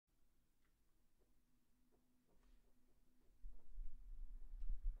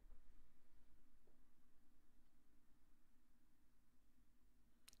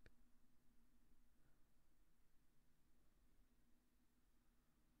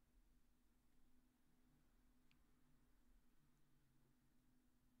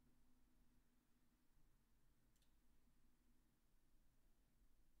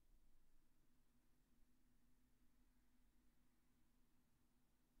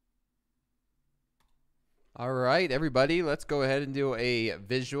All right, everybody, let's go ahead and do a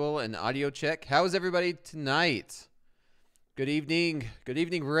visual and audio check. How is everybody tonight? Good evening. Good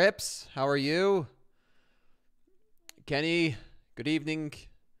evening, Rips. How are you? Kenny, good evening.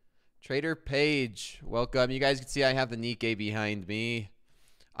 Trader Page, welcome. You guys can see I have the Nikkei behind me.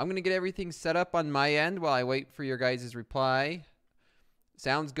 I'm going to get everything set up on my end while I wait for your guys' reply.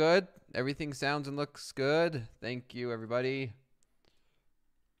 Sounds good? Everything sounds and looks good. Thank you, everybody.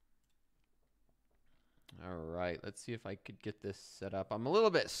 All right, let's see if I could get this set up. I'm a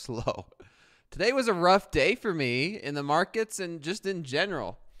little bit slow. Today was a rough day for me in the markets and just in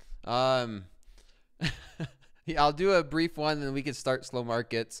general. Yeah, I'll do a brief one and then we can start slow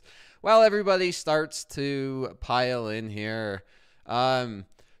markets while everybody starts to pile in here.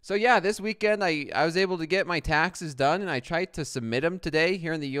 So yeah, this weekend I was able to get my taxes done and I tried to submit them today.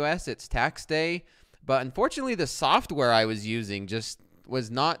 Here in the US, it's tax day. But unfortunately, the software I was using just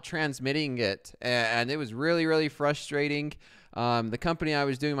was not transmitting it, and it was really, really frustrating. The company I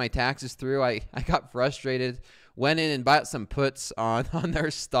was doing my taxes through, I got frustrated, went in and bought some puts on their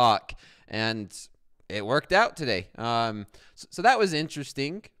stock, and it worked out today. So that was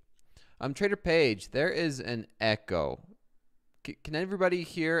interesting. Trader Page, there is an echo. Can everybody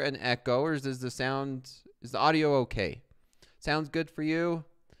hear an echo, or is the audio okay? Sounds good for you?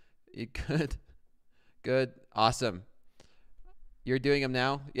 Good. Good. Awesome. You're doing them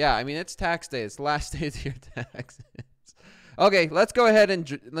now? Yeah, I mean, it's tax day. It's the last day of your taxes. Okay, let's go ahead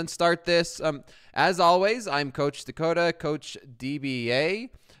and let's start this. As always, I'm Coach Dakota, Coach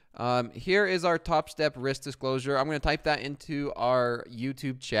DBA. Here is our top step risk disclosure. I'm going to type that into our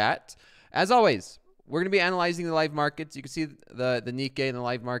YouTube chat. As always, we're going to be analyzing the live markets. You can see the Nikkei and the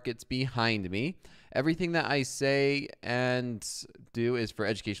live markets behind me. Everything that I say and do is for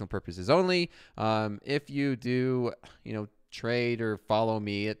educational purposes only. If you do, trade or follow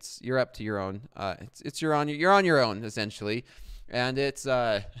me, you're up to your own. You're on your own essentially, and it's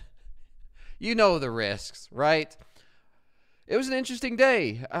the risks, right? It was an interesting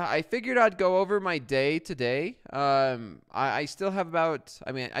day. I figured I'd go over my day today. I still have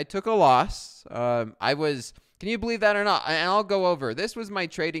I took a loss. Can you believe that or not? And I'll go over. This was my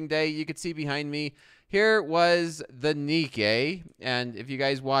trading day. You could see behind me. Here was the Nikkei, and if you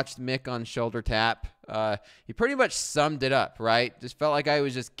guys watched Mick on Shoulder Tap, he pretty much summed it up, right? Just felt like I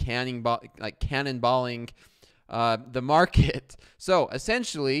was just cannonballing the market. So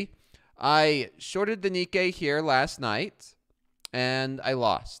essentially, I shorted the Nikkei here last night, and I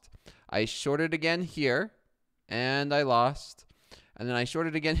lost. I shorted again here, and I lost. And then I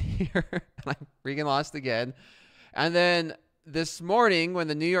shorted again here, and I freaking lost again. And then this morning, when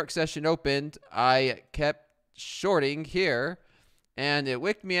the New York session opened, I kept shorting here, and it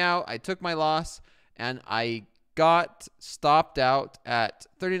wicked me out. I took my loss, and I got stopped out at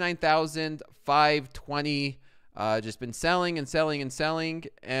 39,520. Just been selling and selling and selling,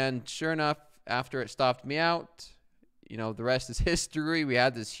 and sure enough, after it stopped me out, the rest is history. We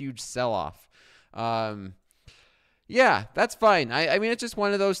had this huge sell-off. Yeah, that's fine. I mean, it's just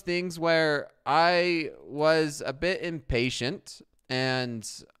one of those things where I was a bit impatient, and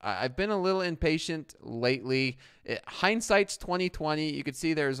I've been a little impatient lately. Hindsight's 2020. You can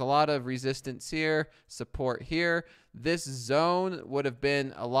see there's a lot of resistance here, support here. This zone would have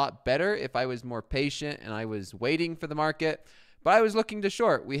been a lot better if I was more patient and I was waiting for the market. But I was looking to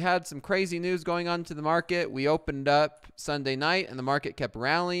short. We had some crazy news going on to the market. We opened up Sunday night, and the market kept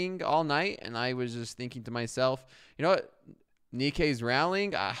rallying all night. And I was just thinking to myself, you know what? Nikkei's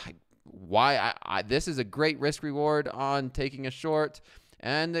rallying. This is a great risk reward on taking a short.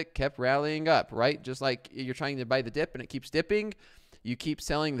 And it kept rallying up, right? Just like you're trying to buy the dip and it keeps dipping. You keep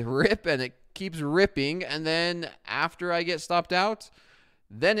selling the rip and it keeps ripping. And then after I get stopped out,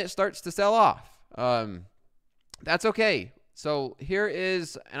 then it starts to sell off. That's okay. So here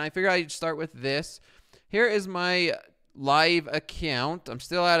is, and I figured I'd start with this. Here is my live account. I'm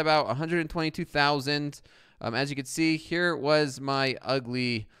still at about 122,000. As you can see, here was my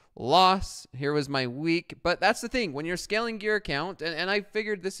ugly loss. Here was my week. But that's the thing. When you're scaling your account, and I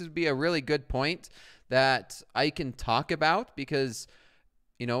figured this would be a really good point that I can talk about because,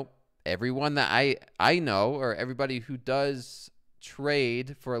 everyone that I know or everybody who does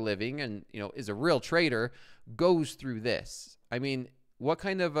trade for a living and, is a real trader goes through this. I mean, what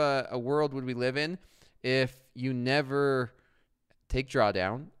kind of a world would we live in if you never take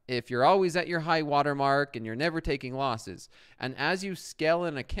drawdown, if you're always at your high watermark and you're never taking losses? And as you scale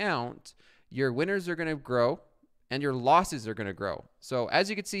an account, your winners are going to grow and your losses are going to grow. So as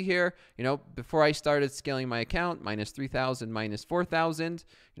you can see here, before I started scaling my account, minus 3,000, minus 4,000,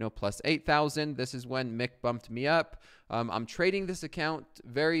 plus 8,000. This is when Mick bumped me up. I'm trading this account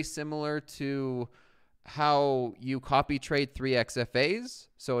very similar to how you copy trade 3 XFAs.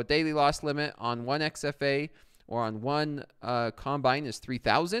 So a daily loss limit on one XFA or on one combine is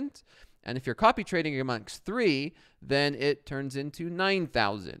 3,000. And if you're copy trading amongst 3, then it turns into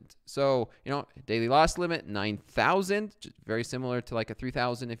 9,000. So, daily loss limit, 9,000, very similar to like a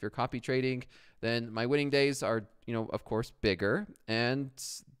 3,000 if you're copy trading. Then my winning days are, of course, bigger. And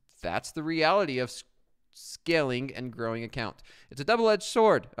that's the reality of scaling and growing account. It's a double-edged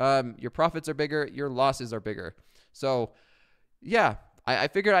sword. Your profits are bigger, your losses are bigger. So yeah, I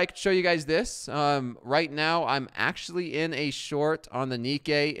figured I could show you guys this. Right now I'm actually in a short on the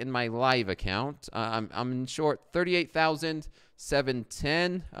Nikkei in my live account. I'm in short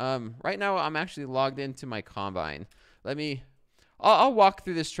 38,710. Right now I'm actually logged into my combine. I'll walk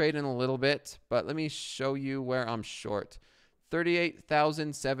through this trade in a little bit, but let me show you where I'm short.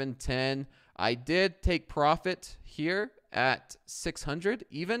 38,710. I did take profit here at 600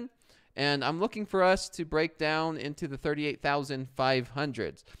 even, and I'm looking for us to break down into the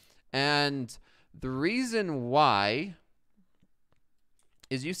 38,500s. And the reason why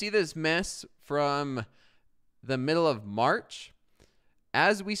is you see this mess from the middle of March.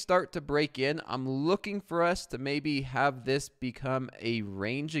 As we start to break in, I'm looking for us to maybe have this become a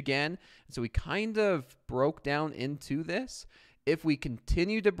range again. So we kind of broke down into this. If we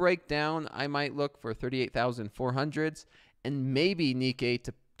continue to break down, I might look for 38,400s and maybe Nikkei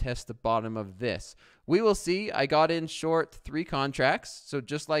to test the bottom of this. We will see. I got in short 3 contracts. So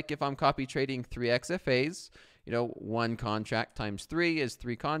just like if I'm copy trading 3 XFAs, one contract times 3 is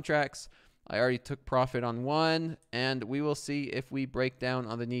 3 contracts. I already took profit on 1, and we will see if we break down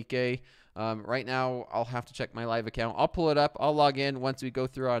on the Nikkei. Right now, I'll have to check my live account. I'll pull it up. I'll log in once we go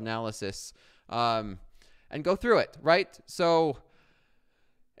through our analysis and go through it, right? So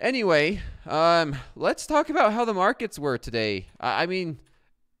anyway, let's talk about how the markets were today. I mean,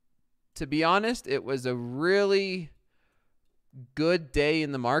 to be honest, it was a really good day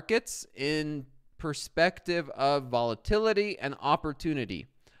in the markets in perspective of volatility and opportunity.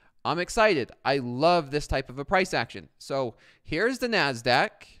 I'm excited. I love this type of a price action. So here's the NASDAQ,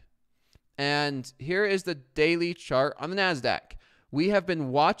 and here is the daily chart on the NASDAQ. We have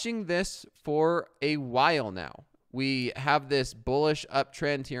been watching this for a while now. We have this bullish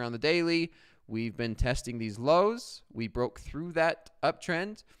uptrend here on the daily. We've been testing these lows. We broke through that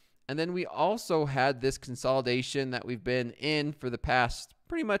uptrend. And then we also had this consolidation that we've been in for the past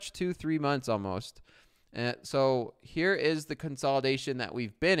pretty much 2-3 months almost. So here is the consolidation that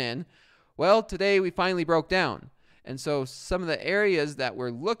we've been in. Well, today we finally broke down. And so some of the areas that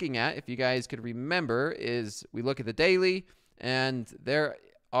we're looking at, if you guys could remember, is we look at the daily, and there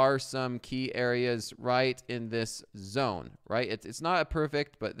are some key areas right in this zone, right? It's not a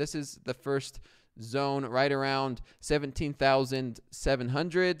perfect, but this is the first zone right around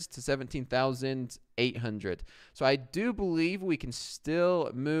 17,700 to 17,800. So I do believe we can still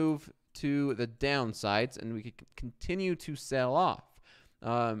move to the downsides and we can continue to sell off.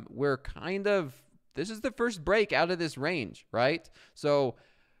 This is the first break out of this range, right? So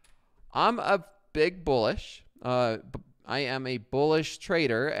I'm a big bullish. I am a bullish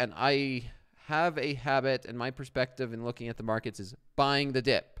trader, and I have a habit, and my perspective in looking at the markets is buying the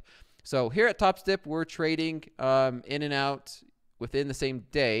dip. So here at Topstep, we're trading in and out within the same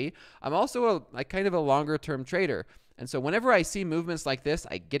day. I'm also a kind of a longer term trader. And so whenever I see movements like this,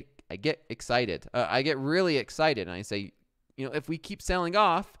 I get excited. I get really excited, and I say, if we keep selling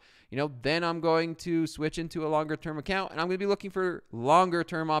off, then I'm going to switch into a longer term account, and I'm going to be looking for longer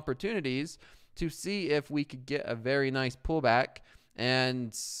term opportunities to see if we could get a very nice pullback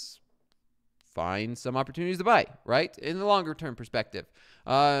and find some opportunities to buy, right? In the longer term perspective.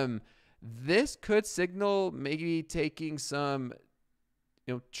 This could signal maybe taking some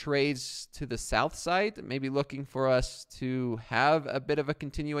trades to the south side, maybe looking for us to have a bit of a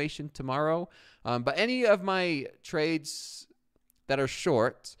continuation tomorrow. But any of my trades that are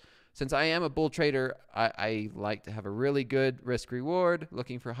short, since I am a bull trader, I like to have a really good risk reward,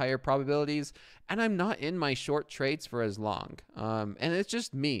 looking for higher probabilities, and I'm not in my short trades for as long. And it's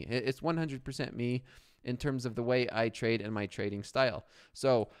just me. It's 100% me in terms of the way I trade and my trading style.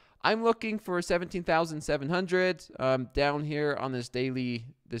 So I'm looking for 17,700 down here on this daily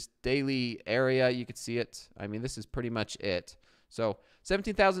area. You could see it. I mean, this is pretty much it. So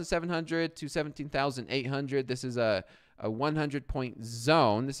 17,700 to 17,800. This is a 100-point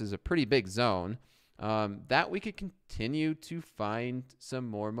zone. This is a pretty big zone that we could continue to find some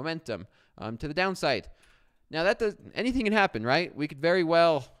more momentum to the downside. Now, anything can happen, right? We could very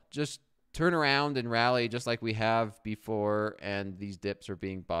well just turn around and rally just like we have before, and these dips are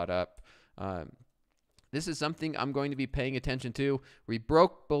being bought up. This is something I'm going to be paying attention to. We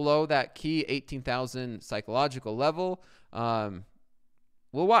broke below that key 18,000 psychological level.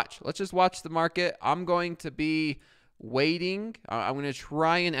 We'll watch. Let's just watch the market. I'm going to be waiting. I'm going to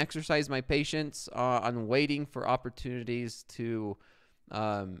try and exercise my patience on waiting for opportunities to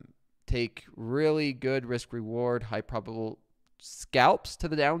take really good risk reward, high probable scalps to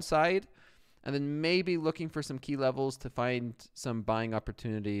the downside, and then maybe looking for some key levels to find some buying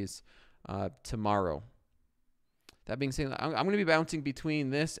opportunities tomorrow. That being said, I'm going to be bouncing between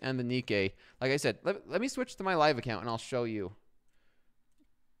this and the Nikkei. Like I said, let me switch to my live account and I'll show you.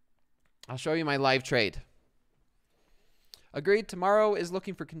 I'll show you my live trade. Agreed, tomorrow is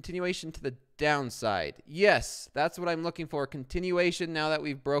looking for continuation to the downside. Yes, that's what I'm looking for. Continuation now that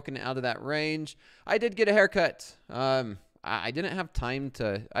we've broken out of that range. I did get a haircut. I didn't have time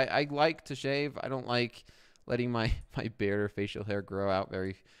to, I like to shave. I don't like letting my beard or facial hair grow out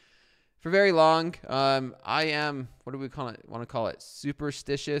for very long. I am, what do we call it? Want to call it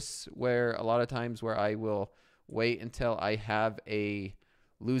superstitious, where a lot of times where I will wait until I have a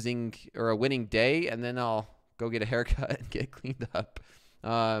losing or a winning day, and then I'll go get a haircut and get cleaned up.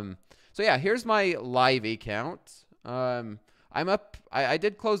 So yeah, here's my live account. I'm up. I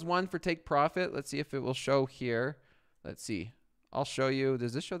did close one for take profit. Let's see if it will show here. Let's see. I'll show you.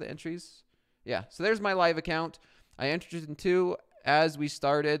 Does this show the entries? Yeah. So there's my live account. I entered in two as we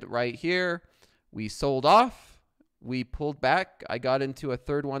started right here. We sold off. We pulled back. I got into a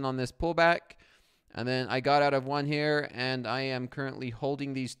third one on this pullback. And then I got out of one here, and I am currently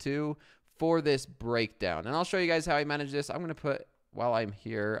holding these two for this breakdown. And I'll show you guys how I manage this. I'm going to put, while I'm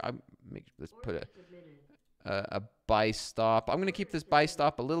here, let's put a buy stop. I'm going to keep this buy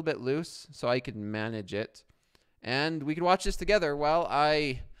stop a little bit loose so I can manage it. And we can watch this together while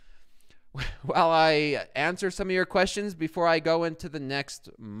I answer some of your questions before I go into the next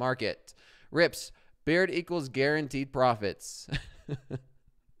market. Rips, beard equals guaranteed profits.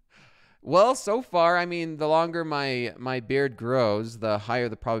 Well, so far, I mean, the longer my beard grows, the higher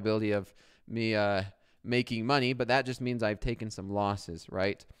the probability of me making money, but that just means I've taken some losses,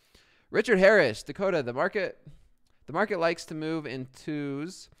 right? Richard Harris, Dakota, the market likes to move in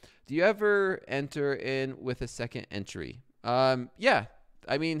twos. Do you ever enter in with a second entry? Yeah.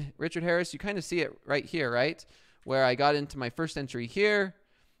 I mean, Richard Harris, you kind of see it right here, right? Where I got into my first entry here,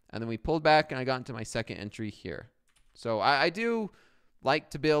 and then we pulled back, and I got into my second entry here. So I do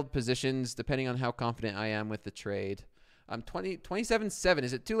like to build positions depending on how confident I am with the trade. 27.7.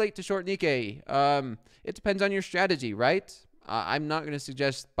 Is it too late to short Nikkei? It depends on your strategy, right? I'm not going to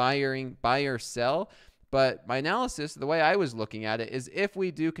suggest buy or sell, but my analysis, the way I was looking at it, is if we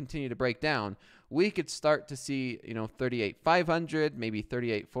do continue to break down, we could start to see, 38.500, maybe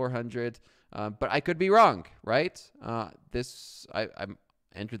 38.400. But I could be wrong, right? I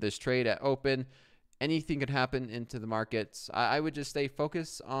entered this trade at open. Anything could happen into the markets. I would just stay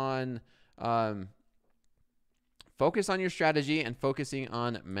focused on your strategy and focusing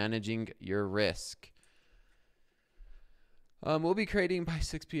on managing your risk. We'll be trading by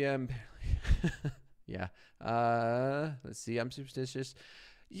 6 p.m. Yeah. Let's see. I'm superstitious.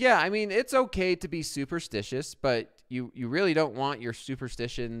 Yeah, I mean, it's okay to be superstitious, but you really don't want your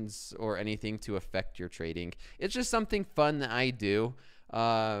superstitions or anything to affect your trading. It's just something fun that I do.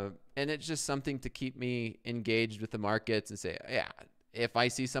 And it's just something to keep me engaged with the markets and say, yeah, if I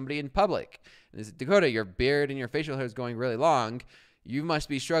see somebody in public, and say, Dakota, your beard and your facial hair is going really long, you must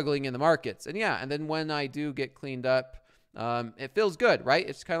be struggling in the markets. And yeah, and then when I do get cleaned up, it feels good, right?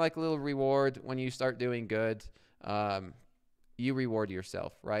 It's kind of like a little reward when you start doing good. You reward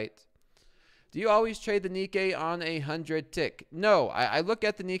yourself, right? Do you always trade the Nikkei on a 100 tick? No, I look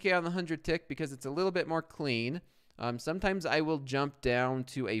at the Nikkei on the 100 tick because it's a little bit more clean. Sometimes I will jump down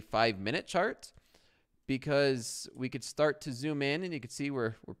to a 5-minute chart because we could start to zoom in and you can see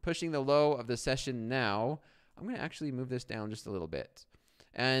we're pushing the low of the session now. I'm going to actually move this down just a little bit.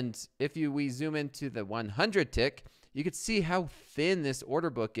 And if we zoom into the 100 tick, you could see how thin this order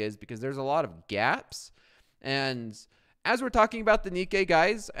book is because there's a lot of gaps. And as we're talking about the Nikkei,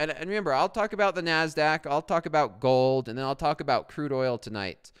 guys, and remember, I'll talk about the NASDAQ, I'll talk about gold, and then I'll talk about crude oil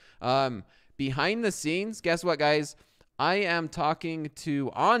tonight. Behind the scenes, guess what, guys? I am talking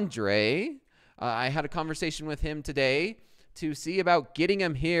to Andre. I had a conversation with him today to see about getting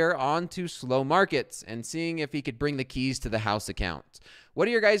him here onto slow markets and seeing if he could bring the keys to the house account. What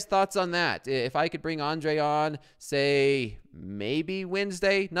are your guys' thoughts on that? If I could bring Andre on, say, maybe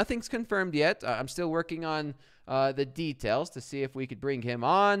Wednesday. Nothing's confirmed yet. I'm still working on the details to see if we could bring him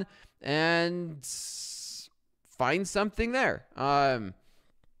on and find something there.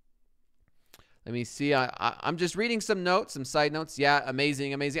 Let me see. I'm just reading some notes, some side notes. Yeah,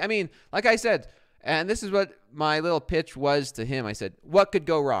 amazing, amazing. I mean, like I said, And this is what my little pitch was to him. I said, what could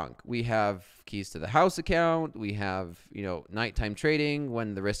go wrong? We have keys to the house account. We have, nighttime trading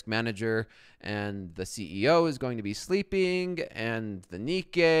when the risk manager and the CEO is going to be sleeping, and the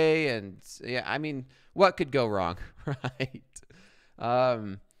Nikkei. And yeah, I mean, what could go wrong, right?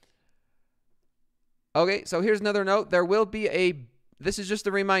 Okay, so here's another note. This is just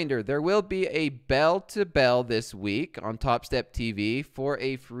a reminder. There will be a bell-to-bell this week on TopstepTV for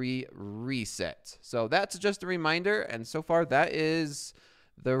a free reset. So that's just a reminder. And so far, that's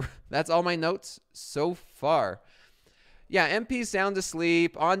all my notes so far. Yeah, MP sound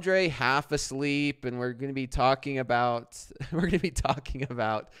asleep. Andre half asleep, and we're going to be talking about the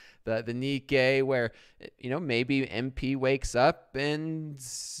Nikkei, where maybe MP wakes up and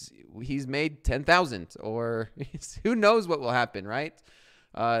he's made 10,000, or who knows what will happen, right?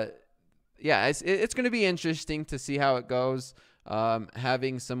 Yeah, it's going to be interesting to see how it goes.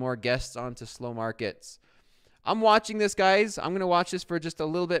 Having some more guests onto slow markets. I'm watching this, guys. I'm going to watch this for just a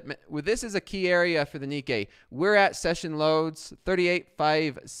little bit. This is a key area for the Nikkei. We're at session lows,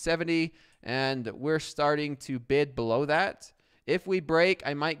 38,570, and we're starting to bid below that. If we break,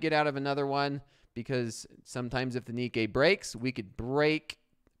 I might get out of another one, because sometimes if the Nikkei breaks, we could break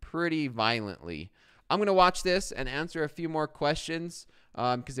pretty violently. I'm going to watch this and answer a few more questions,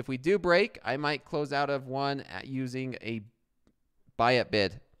 because if we do break, I might close out of one using a buy at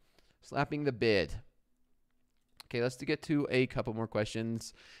bid, slapping the bid. Okay, let's get to a couple more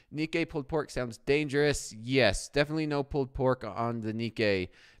questions. Nikkei pulled pork sounds dangerous. Yes, definitely no pulled pork on the Nikkei,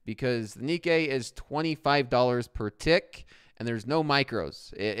 because the Nikkei is $25 per tick, and there's no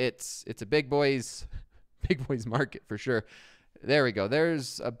micros. It's a big boys market for sure. There we go.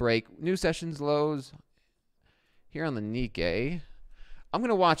 There's a break. New sessions lows here on the Nikkei. I'm going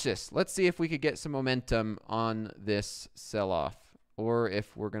to watch this. Let's see if we could get some momentum on this sell-off, or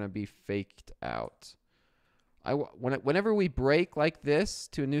if we're going to be faked out. Whenever we break like this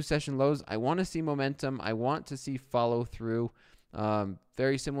to a new session lows, I want to see momentum. I want to see follow through.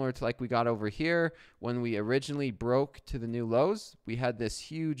 Very similar to like we got over here when we originally broke to the new lows. We had this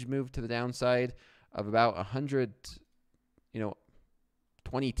huge move to the downside of about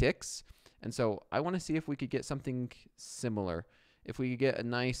 20 ticks. And so I want to see if we could get something similar. If we could get a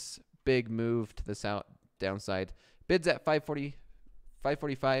nice big move to the downside. Bids at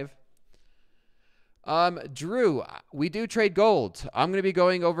 545. Drew, we do trade gold. I'm going to be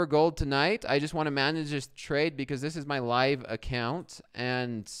going over gold tonight. I just want to manage this trade because this is my live account,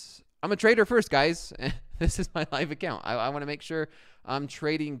 and I'm a trader first, guys. This is my live account. I want to make sure I'm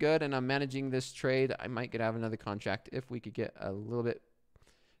trading good and I'm managing this trade. I might get out of another contract if we could get a little bit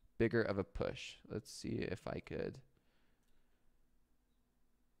bigger of a push. Let's see if I could.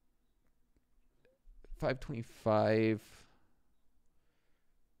 525.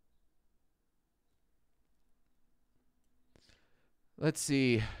 Let's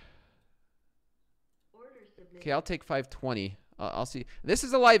see. Okay, I'll take 520. I'll see. This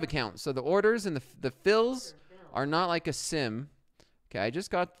is a live account, so the orders and the fills are not like a sim. Okay, I just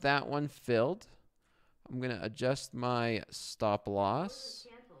got that one filled. I'm going to adjust my stop loss.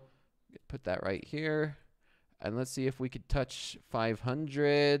 Put that right here. And let's see if we could touch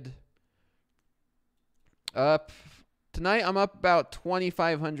 500. Up. Tonight, I'm up about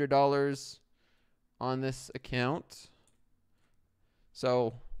 $2,500 on this account.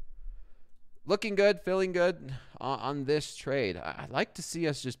 So, looking good, feeling good on this trade. I'd like to see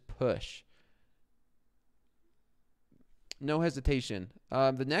us just push. No hesitation.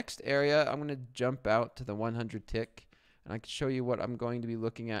 The next area, I'm going to jump out to the 100 tick, and I can show you what I'm going to be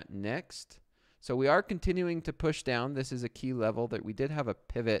looking at next. So we are continuing to push down. This is a key level that we did have a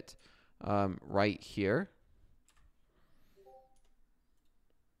pivot right here.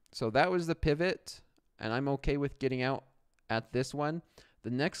 So that was the pivot, and I'm okay with getting out at this one. The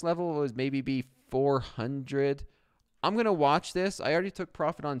next level was maybe be 400. I'm going to watch this. I already took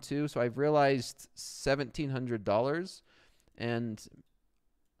profit on 2, so I've realized $1,700. And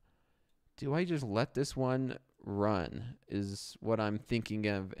do I just let this one run is what I'm thinking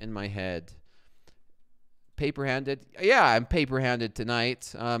of in my head. Paper-handed. Yeah, I'm paper-handed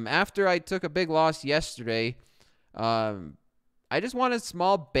tonight. After I took a big loss yesterday, I just want a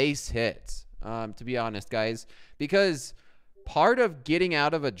small base hit, to be honest, guys, because part of getting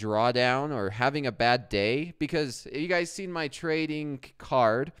out of a drawdown or having a bad day, because you guys seen my trading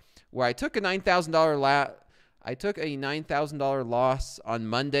card where I took a $9,000 loss on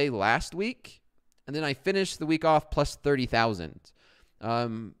Monday last week, and then I finished the week off plus 30,000.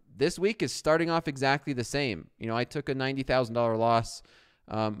 This week is starting off exactly the same. You know, I took a $90,000 loss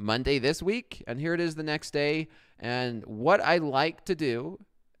Monday this week, and here it is the next day. And what I like to do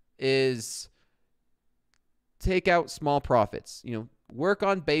is take out small profits. Work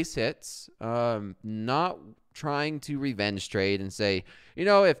on base hits, not trying to revenge trade and say,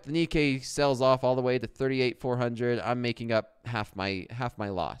 if the Nikkei sells off all the way to 38,400, I'm making up half my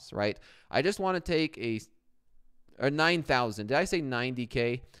loss, right? I just want to take a 9,000. Did I say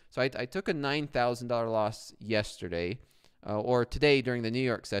 90K? So I took a $9,000 loss yesterday, or today during the New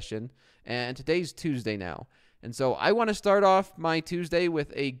York session, and today's Tuesday now. And so I want to start off my Tuesday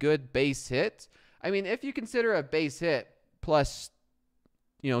with a good base hit. I mean, if you consider a base hit plus,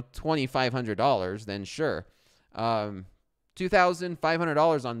 $2,500, then sure.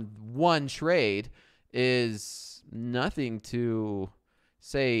 $2,500 on one trade is nothing to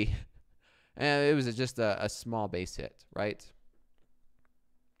say. It was just a small base hit, right?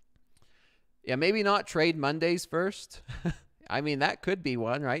 Yeah, maybe not trade Mondays first. I mean, that could be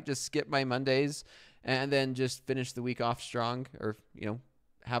one, right? Just skip my Mondays and then just finish the week off strong, or,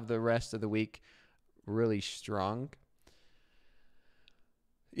 have the rest of the week really strong.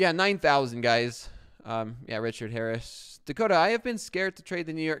 Yeah, 9,000, guys. Yeah, Richard Harris. Dakota, I have been scared to trade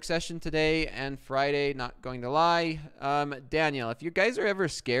the New York session today and Friday, not going to lie. Daniel, if you guys are ever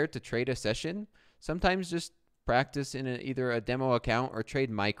scared to trade a session, sometimes just practice in either a demo account or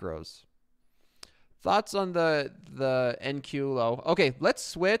trade micros. Thoughts on the NQ low? Okay, let's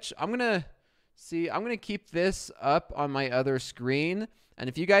switch. I'm going to keep this up on my other screen. And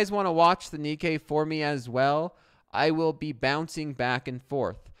if you guys want to watch the Nikkei for me as well, I will be bouncing back and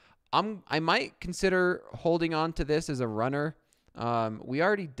forth. I might consider holding on to this as a runner. We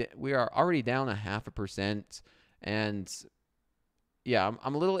are already down 0.5%, and yeah,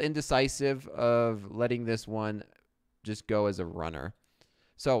 I'm a little indecisive of letting this one just go as a runner.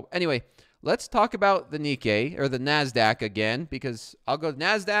 So anyway, let's talk about the Nikkei, or the NASDAQ again, because I'll go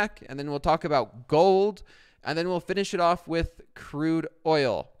NASDAQ, and then we'll talk about gold, and then we'll finish it off with crude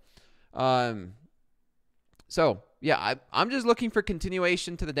oil. So yeah, I'm just looking for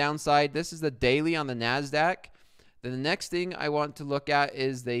continuation to the downside. This is the daily on the NASDAQ. Then the next thing I want to look at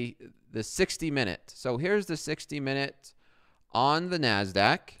is the 60-minute. So here's the 60-minute on the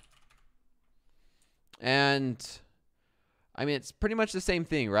NASDAQ. And I mean, it's pretty much the same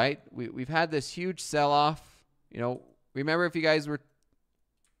thing, right? We've had this huge sell-off. Remember, if you guys were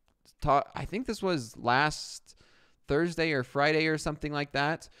taught, I think this was last Thursday or Friday or something like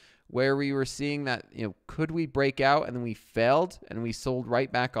that, where we were seeing that, could we break out? And then we failed and we sold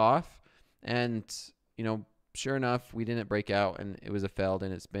right back off. And, sure enough, we didn't break out and it was a failed,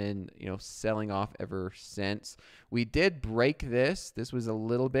 and it's been, selling off ever since. We did break this. This was a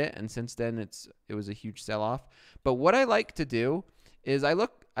little bit, and since then it was a huge sell off. But what I like to do is I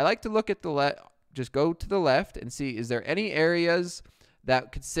like to look at just go to the left and see, is there any areas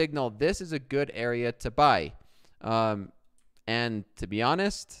that could signal this is a good area to buy? And to be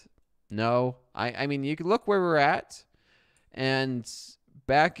honest, no. I mean, you can look where we're at, and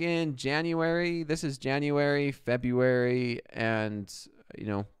back in January, this is January, February, and,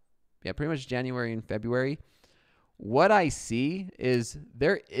 yeah, pretty much January and February. What I see is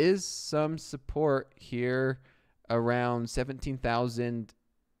there is some support here around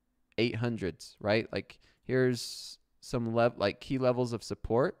 17,800, right? Like, here's some key levels of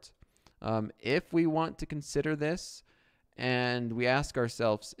support. If we want to consider this, and we ask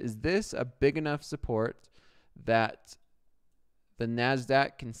ourselves, is this a big enough support that the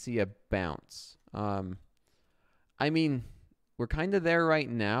NASDAQ can see a bounce? I mean, we're kind of there right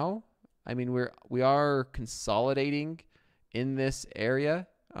now. I mean, we are consolidating in this area.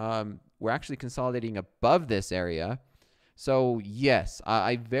 We're actually consolidating above this area. So yes,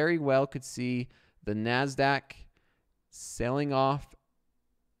 I very well could see the NASDAQ selling off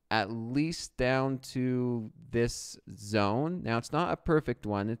at least down to this zone. Now, it's not a perfect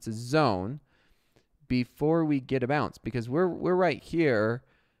one. It's a zone before we get a bounce, because we're right here,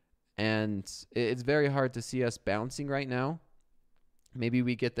 and it's very hard to see us bouncing right now. Maybe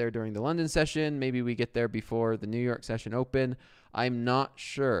we get there during the London session. Maybe we get there before the New York session open. I'm not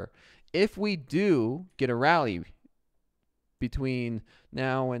sure. If we do get a rally between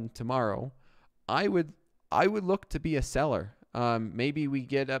now and tomorrow, I would look to be a seller. Maybe we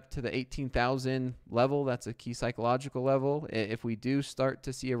get up to the 18,000 level. That's a key psychological level. If we do start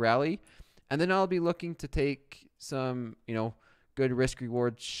to see a rally, and then I'll be looking to take some, good risk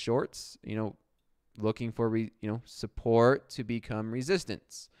reward shorts, looking for, support to become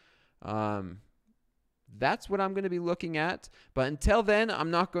resistance. That's what I'm going to be looking at. But until then, I'm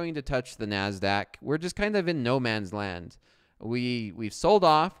not going to touch the NASDAQ. We're just kind of in no man's land. We've sold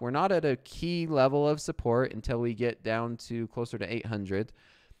off. We're not at a key level of support until we get down to closer to 800.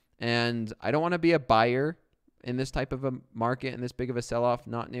 And I don't want to be a buyer in this type of a market and this big of a sell-off,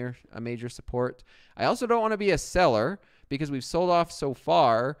 not near a major support. I also don't want to be a seller because we've sold off so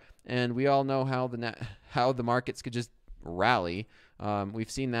far, and we all know how the markets could just rally.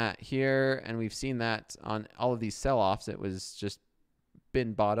 We've seen that here, and we've seen that on all of these sell-offs. It was just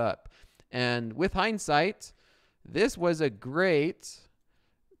been bought up. And with hindsight, this was a great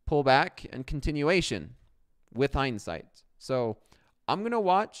pullback and continuation with hindsight. So I'm going to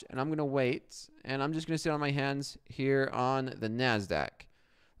watch and I'm going to wait, and I'm just going to sit on my hands here on the NASDAQ.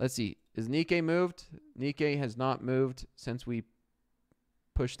 Let's see. Is Nikkei moved? Nikkei has not moved since we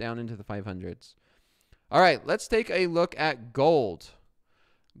pushed down into the 500s. All right, let's take a look at gold.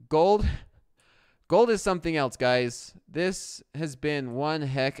 Gold is something else, guys. This has been one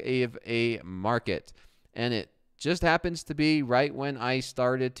heck of a market, and it just happens to be right when I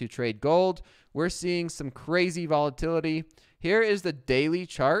started to trade gold. We're seeing some crazy volatility. Here is the daily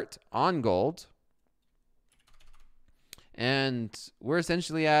chart on gold, and we're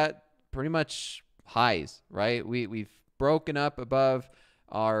essentially at pretty much highs, right? We've broken up above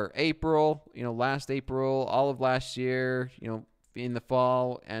our April, last April, all of last year, in the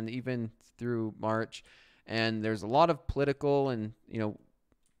fall and even through March. And there's a lot of political and,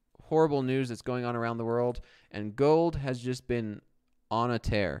 horrible news that's going on around the world. And gold has just been on a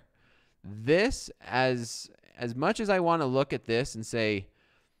tear. This, as much as I want to look at this and say,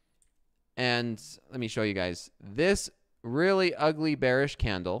 and let me show you guys, this really ugly bearish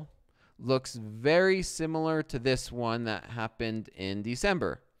candle looks very similar to this one that happened in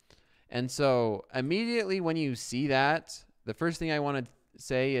December. And so immediately when you see that, the first thing I want to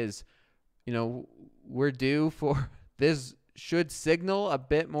say is, we're due for this should signal a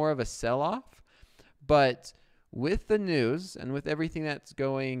bit more of a sell-off. But with the news and with everything that's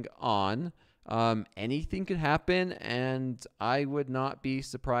going on, anything could happen, and I would not be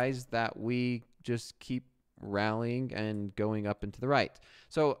surprised that we just keep rallying and going up and to the right.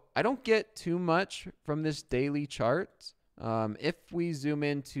 So I don't get too much from this daily chart. If we zoom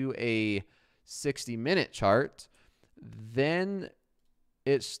into a 60-minute chart, then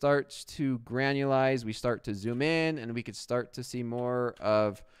it starts to granulize. We start to zoom in, and we could start to see more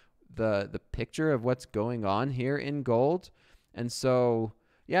of the picture of what's going on here in gold. And so,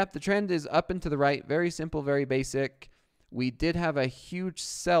 yeah, the trend is up and to the right. Very simple, very basic. We did have a huge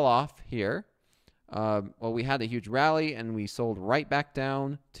sell-off here. Well, we had a huge rally, and we sold right back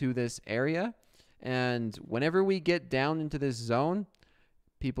down to this area. And whenever we get down into this zone,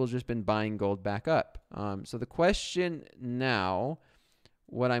 people have just been buying gold back up. So the question now,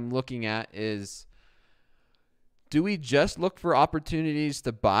 what I'm looking at is, do we just look for opportunities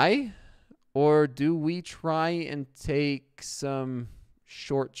to buy, or do we try and take some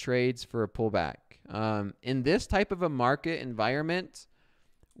short trades for a pullback? In this type of a market environment,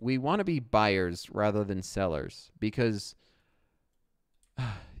 we want to be buyers rather than sellers because,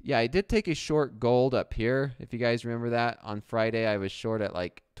 yeah, I did take a short gold up here. If you guys remember that, on Friday, I was short at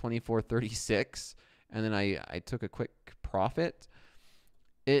like 24.36, and then I took a quick profit.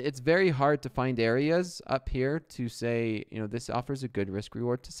 It's very hard to find areas up here to say, this offers a good risk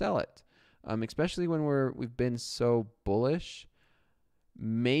reward to sell it, especially when we've been so bullish.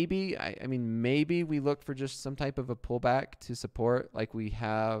 Maybe, maybe we look for just some type of a pullback to support like we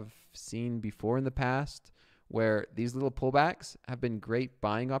have seen before in the past, where these little pullbacks have been great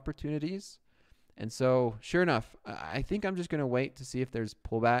buying opportunities. And so, sure enough, I think I'm just going to wait to see if there's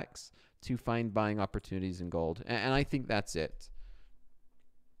pullbacks to find buying opportunities in gold. And I think that's it.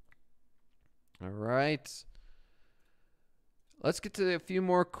 All right. Let's get to a few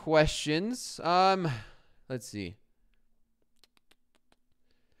more questions. Let's see.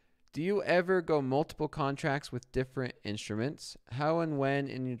 Do you ever go multiple contracts with different instruments? How and when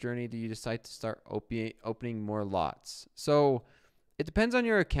in your journey do you decide to start opening more lots? So it depends on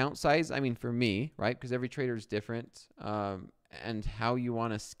your account size. I mean, for me, right? Because every trader is different, and how you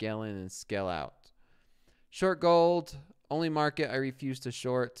want to scale in and scale out. Short gold, only market I refuse to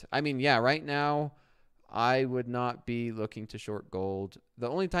short. I mean, yeah, right now I would not be looking to short gold. The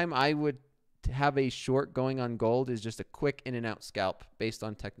only time I would have a short going on gold is just a quick in and out scalp based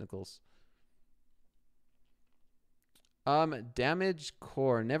on technicals. Damage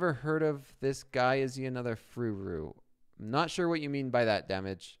core. Never heard of this guy. Is he another Fruru? I'm not sure what you mean by that,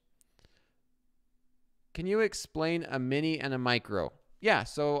 Damage. Can you explain a mini and a micro? Yeah,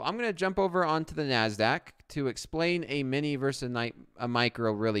 so I'm going to jump over onto the NASDAQ to explain a mini versus a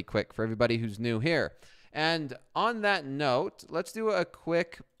micro really quick for everybody who's new here. And on that note, let's do a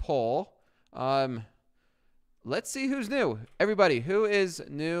quick poll. Let's see who's new. Everybody, who is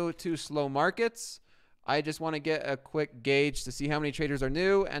new to slow markets? I just want to get a quick gauge to see how many traders are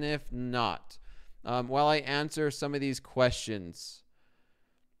new and if not. while I answer some of these questions.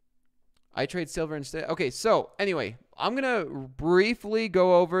 I trade silver instead. Okay, so anyway, I'm going to briefly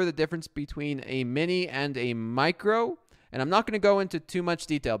go over the difference between a mini and a micro. And I'm not going to go into too much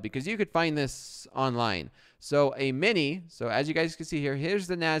detail because you could find this online. So a mini, so as you guys can see here, here's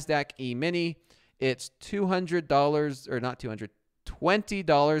the NASDAQ E-mini. It's $200, or not 200,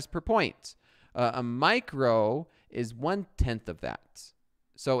 $20 per point. A micro is 1/10 of that.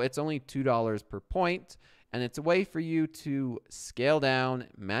 So it's only $2 per point. And it's a way for you to scale down,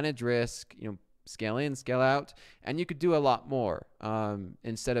 manage risk, scale in, scale out, and you could do a lot more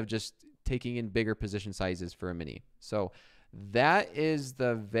instead of just taking in bigger position sizes for a mini. So that is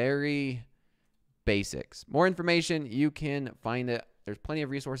the very basics. More information, you can find it. There's plenty of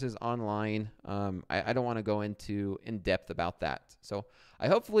resources online. I don't want to go into in depth about that. So I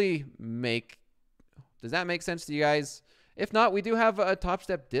hopefully does that make sense to you guys? If not, we do have a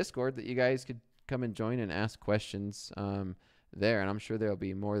Topstep Discord that you guys could come and join and ask questions there, and I'm sure they'll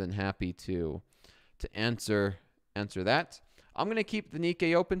be more than happy to answer that. I'm going to keep the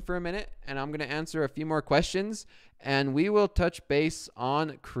Nikkei open for a minute, and I'm going to answer a few more questions, and we will touch base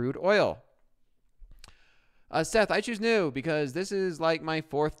on crude oil. Seth, I choose new because this is like my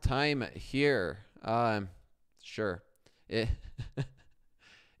 4th time here. Sure.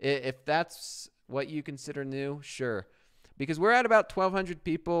 If that's what you consider new, sure. Because we're at about 1,200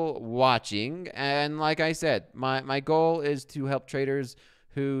 people watching, and like I said, my goal is to help traders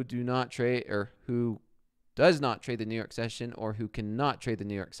who do not trade, or who does not trade the New York session, or who cannot trade the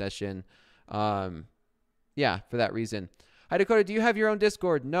New York session. Yeah, for that reason. Hi, Dakota, do you have your own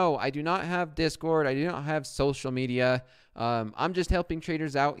Discord? No, I do not have Discord. I do not have social media. I'm just helping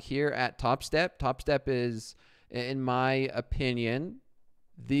traders out here at Topstep. Topstep is, in my opinion,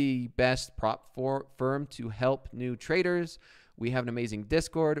 the best prop firm to help new traders. We have an amazing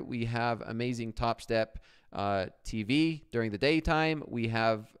Discord. We have amazing Topstep TV during the daytime.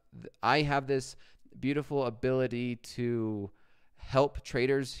 I have this beautiful ability to help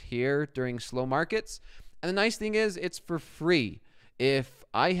traders here during slow markets. And the nice thing is it's for free. If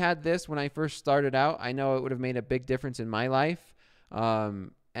I had this when I first started out, I know it would have made a big difference in my life.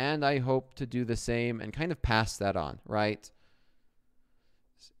 And I hope to do the same and kind of pass that on, right?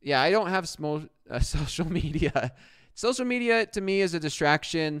 Yeah, I don't have social media. Social media to me is a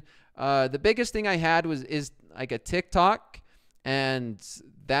distraction. The biggest thing I had is like a TikTok, and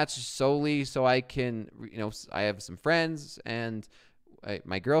that's solely so I can, I have some friends and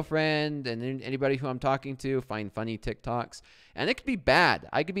my girlfriend and anybody who I'm talking to find funny TikToks, and it could be bad.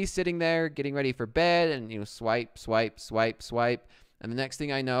 I could be sitting there getting ready for bed and swipe, swipe, swipe, swipe, and the next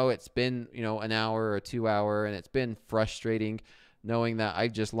thing I know, it's been an hour or 2 hour, and it's been frustrating knowing that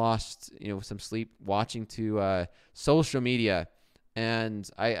I've just lost, some sleep watching to social media. And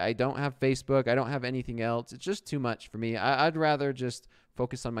I don't have Facebook. I don't have anything else. It's just too much for me. I'd rather just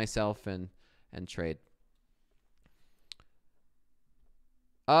focus on myself and trade.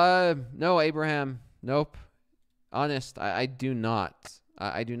 No, Abraham. Nope. Honest, I do not.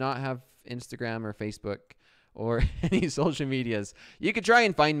 I do not have Instagram or Facebook or any social medias. You could try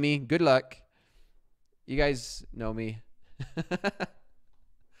and find me. Good luck. You guys know me.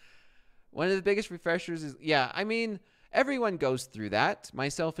 One of the biggest refreshers is, everyone goes through that,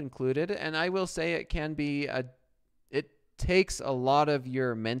 myself included, and I will say it can be it takes a lot of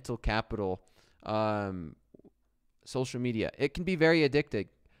your mental capital. Social media, it can be very addicting.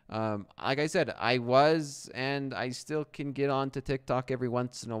 Like I said, I was, and I still can get onto TikTok every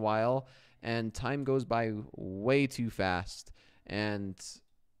once in a while, and time goes by way too fast. And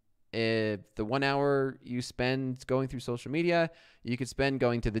if the 1 hour you spend going through social media, you could spend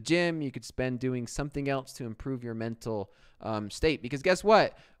going to the gym, you could spend doing something else to improve your mental state. Because guess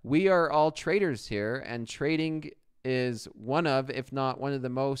what? We are all traders here, and trading is one of, if not one of the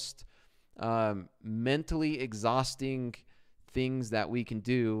most mentally exhausting things that we can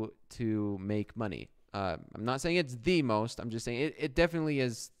do to make money. I'm not saying it's the most. I'm just saying it definitely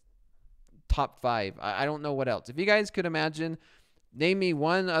is top 5. I don't know what else. If you guys could imagine, name me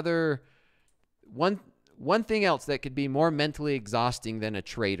one thing else that could be more mentally exhausting than a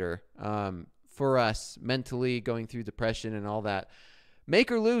trader. For us, mentally going through depression and all that.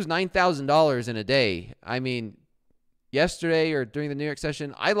 Make or lose $9,000 in a day. I mean, yesterday or during the New York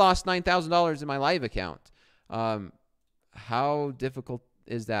session, I lost $9,000 in my live account. How difficult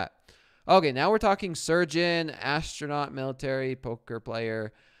is that? Okay, now we're talking surgeon, astronaut, military, poker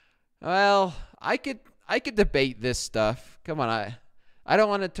player. Well, I could debate this stuff. Come on, I don't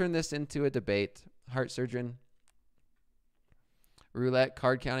want to turn this into a debate. Heart surgeon, roulette,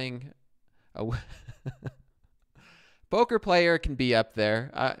 card counting. Poker player can be up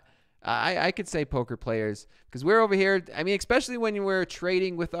there. I could say poker players, because we're over here. I mean, especially when we're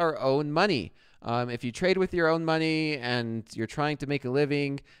trading with our own money. If you trade with your own money and you're trying to make a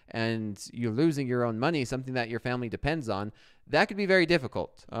living and you're losing your own money, something that your family depends on, that could be very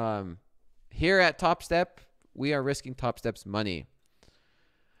difficult. Here at Topstep, we are risking Topstep's money.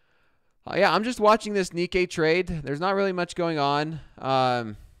 Yeah, I'm just watching this Nikkei trade. There's not really much going on.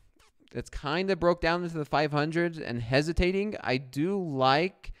 It's kind of broke down into the 500 and hesitating. I do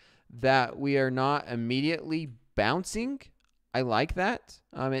like that we are not immediately bouncing. I like that.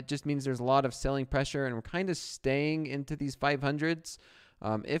 It just means there's a lot of selling pressure and we're kind of staying into these 500s.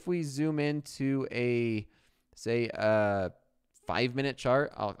 If we zoom into a, say, a 5-minute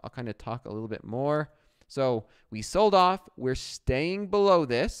chart, I'll kind of talk a little bit more. So we sold off. We're staying below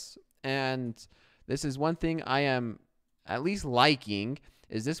this. And this is one thing I am at least liking,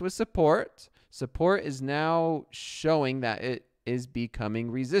 is this was support. Support is now showing that it is becoming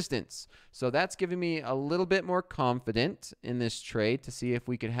resistance. So that's giving me a little bit more confident in this trade to see if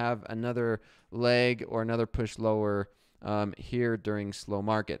we could have another leg or another push lower here during slow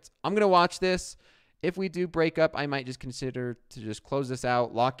markets. I'm going to watch this. If we do break up, I might just consider to just close this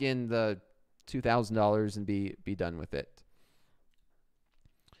out, lock in the $2,000 and be done with it.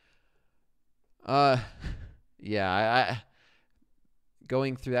 Yeah, I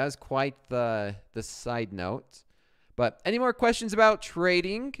going through that was quite the side note. But any more questions about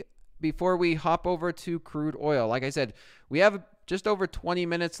trading before we hop over to crude oil? Like I said, we have just over 20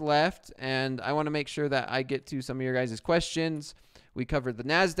 minutes left, and I want to make sure that I get to some of your guys' questions. We covered the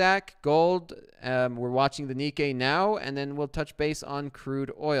NASDAQ, gold, we're watching the Nikkei now, and then we'll touch base on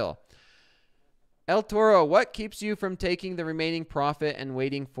crude oil. El Toro, what keeps you from taking the remaining profit and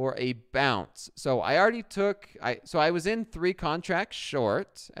waiting for a bounce? So I already took, I was in 3 contracts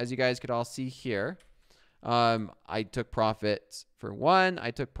short, as you guys could all see here. I took profit for one,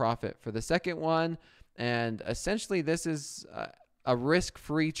 I took profit for the second one, and essentially this is a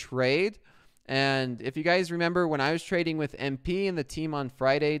risk-free trade. And if you guys remember when I was trading with MP and the team on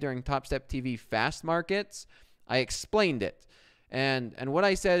Friday during TopstepTV fast markets, I explained it. And what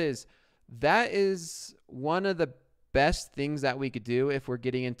I said is, that is one of the best things that we could do if we're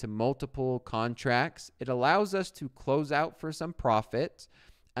getting into multiple contracts. It allows us to close out for some profit.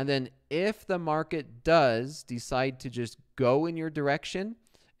 And then if the market does decide to just go in your direction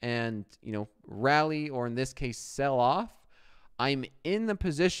and, rally, or in this case, sell off, I'm in the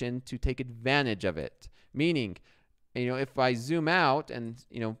position to take advantage of it. Meaning, if I zoom out and,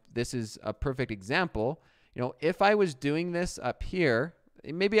 this is a perfect example, if I was doing this up here,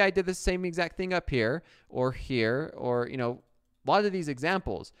 maybe I did the same exact thing up here, or a lot of these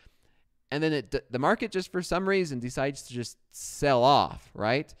examples. And then the market just for some reason decides to just sell off,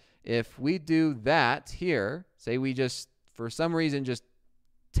 right? If we do that here, say we just for some reason just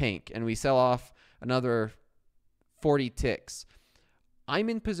tank and we sell off another 40 ticks, I'm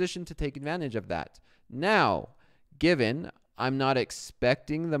in position to take advantage of that. Now, given I'm not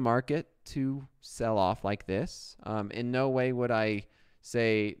expecting the market to sell off like this, in no way would I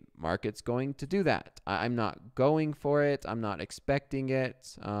say market's going to do that. I'm not going for it. I'm not expecting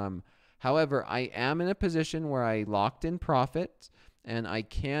it. However, I am in a position where I locked in profit and I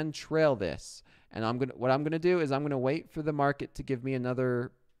can trail this. And what I'm gonna do is I'm gonna wait for the market to give me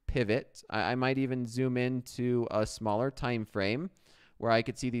another pivot. I might even zoom into a smaller time frame where I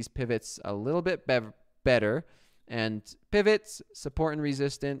could see these pivots a little bit better. And pivots, support and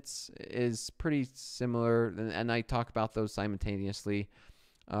resistance is pretty similar, and I talk about those simultaneously.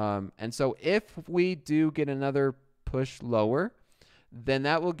 And so if we do get another push lower, then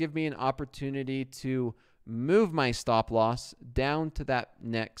that will give me an opportunity to move my stop loss down to that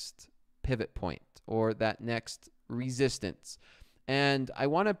next pivot point or that next resistance. And I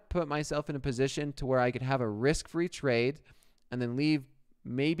want to put myself in a position to where I could have a risk-free trade and then leave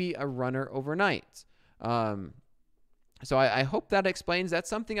maybe a runner overnight. So I hope that explains. That's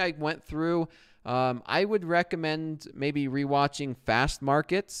something I went through. I would recommend maybe rewatching Fast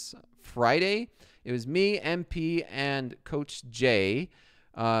Markets Friday. It was me, MP, and Coach Jay.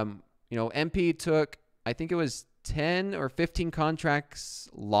 MP took, I think it was 10 or 15 contracts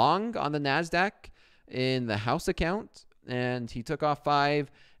long on the NASDAQ in the house account. And he took off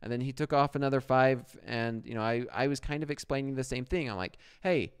 5, and then he took off another 5. And, I was kind of explaining the same thing. I'm like,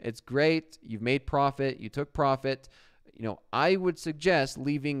 hey, it's great. You've made profit. You took profit. I would suggest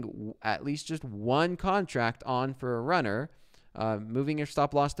leaving at least just one contract on for a runner, moving your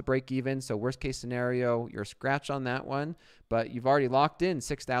stop loss to break even. So worst case scenario, you're scratched on that one, but you've already locked in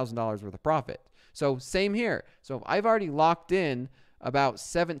 $6,000 worth of profit. So same here. So I've already locked in about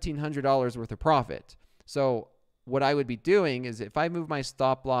 $1,700 worth of profit. So what I would be doing is if I move my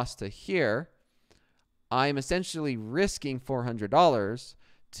stop loss to here, I'm essentially risking $400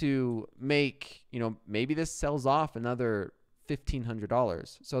 to make, maybe this sells off another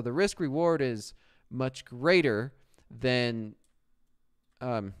 $1,500. So the risk reward is much greater than,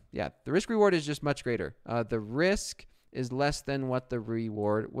 the risk reward is just much greater. The risk is less than what the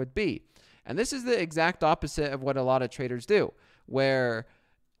reward would be. And this is the exact opposite of what a lot of traders do, where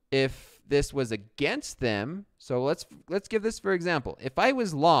if this was against them, so let's give this for example. If I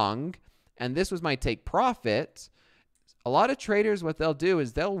was long and this was my take profit, a lot of traders, what they'll do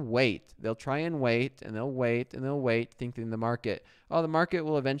is they'll wait. They'll try and wait, and they'll wait, and they'll wait, thinking the market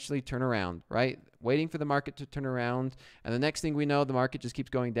will eventually turn around, right? Waiting for the market to turn around. And the next thing we know, the market just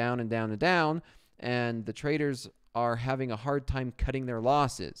keeps going down and down and down. And the traders are having a hard time cutting their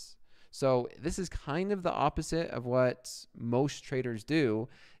losses. So this is kind of the opposite of what most traders do,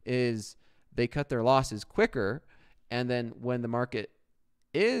 is they cut their losses quicker. And then when the market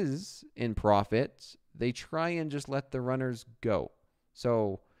is in profit, they try and just let the runners go.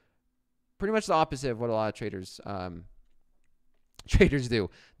 So pretty much the opposite of what a lot of traders do.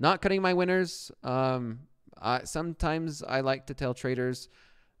 Not cutting my winners. Sometimes I like to tell traders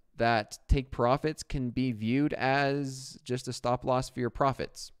that take profits can be viewed as just a stop loss for your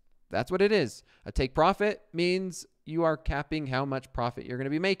profits. That's what it is. A take profit means you are capping how much profit you're going to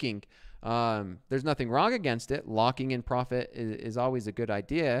be making. There's nothing wrong against it. Locking in profit is always a good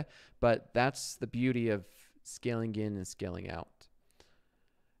idea, but that's the beauty of scaling in and scaling out.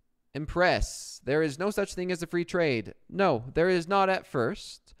 Impress. There is no such thing as a free trade. No, there is not at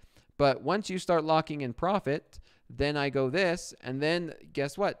first, but once you start locking in profit, then I go this, and then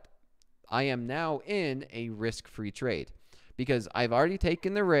guess what? I am now in a risk-free trade because I've already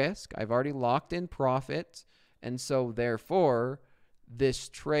taken the risk. I've already locked in profit, and so therefore this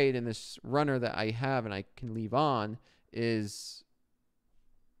trade and this runner that I have and I can leave on is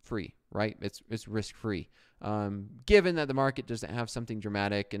free, right? It's risk-free. Given that the market doesn't have something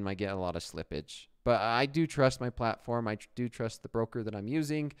dramatic and might get a lot of slippage. But I do trust my platform. I do trust the broker that I'm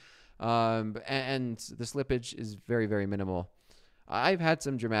using. And the slippage is very, very minimal. I've had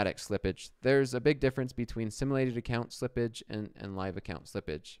some dramatic slippage. There's a big difference between simulated account slippage and live account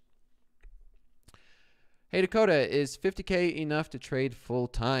slippage. Hey Dakota, is 50K enough to trade full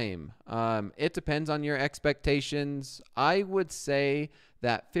time? It depends on your expectations. I would say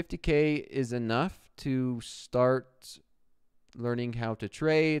that 50K is enough to start learning how to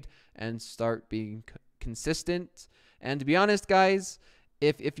trade and start being consistent. And to be honest, guys,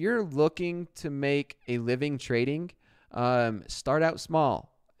 if you're looking to make a living trading, start out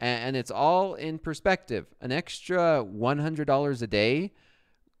small. And it's all in perspective. An extra $100 a day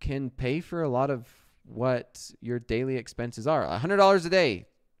can pay for a lot of what your daily expenses are. $100 a day,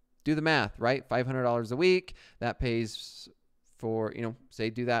 do the math, right? $500 a week, that pays for, say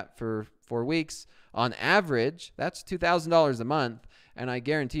do that for 4 weeks. On average, that's $2,000 a month. And I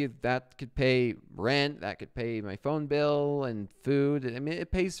guarantee you that could pay rent, that could pay my phone bill and food. I mean,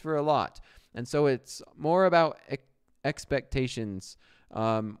 it pays for a lot. And so it's more about expectations,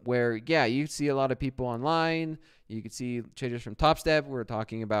 where, yeah, you see a lot of people online. You can see traders from Topstep. We're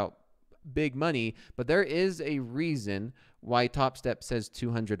talking about big money, but there is a reason why Topstep says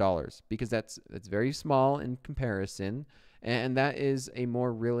 $200, because that's very small in comparison, and that is a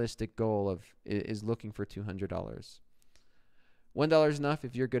more realistic goal is looking for $200. $1 is enough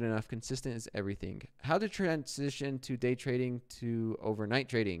if you're good enough. Consistent is everything. How to transition to day trading to overnight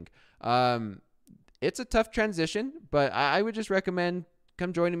trading? It's a tough transition, but I would just recommend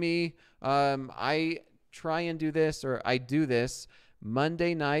come joining me. I try and do this, or I do this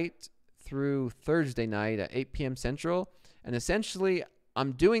Monday night through Thursday night at 8 p.m. Central. And essentially,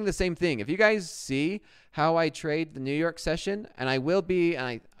 I'm doing the same thing. If you guys see how I trade the New York session, and I will be,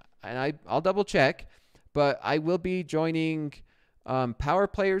 I'll double check, but I will be joining Power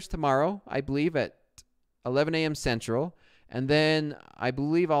Players tomorrow, I believe at 11 a.m. Central. And then I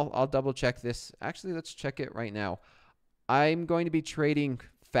believe I'll double check this. Actually, let's check it right now. I'm going to be trading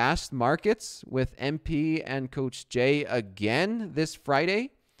fast markets with MP and Coach Jay again this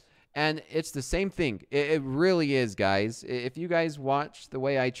Friday. And it's the same thing. It really is, guys. If you guys watch the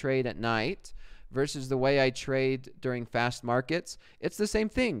way I trade at night versus the way I trade during fast markets, it's the same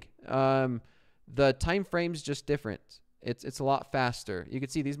thing. The time frame's just different. It's a lot faster. You can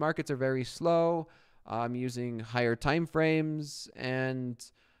see these markets are very slow. I'm using higher time frames, and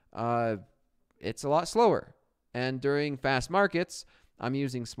it's a lot slower. And during fast markets, I'm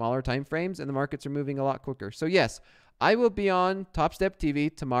using smaller time frames, and the markets are moving a lot quicker. So yes, I will be on Topstep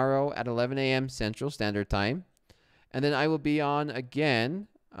TV tomorrow at 11 a.m. Central Standard Time. And then I will be on again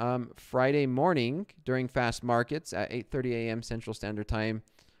Friday morning during fast markets at 8:30 a.m. Central Standard Time.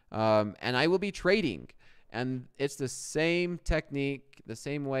 And I will be trading. And it's the same technique, the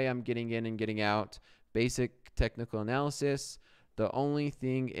same way I'm getting in and getting out. Basic technical analysis. The only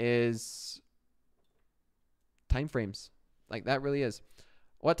thing is time frames. Like, that really is.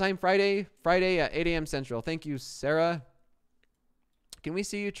 What time Friday? Friday at 8 a.m. Central. Thank you, Sarah. Can we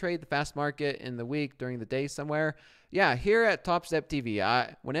see you trade the fast market in the week during the day somewhere? Yeah, here at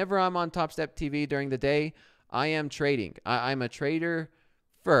TopstepTV. Whenever I'm on TopstepTV during the day, I am trading. I'm a trader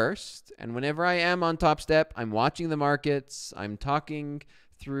first, and whenever I am on Topstep, I'm watching the markets. I'm talking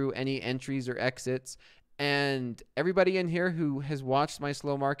through any entries or exits. And everybody in here who has watched my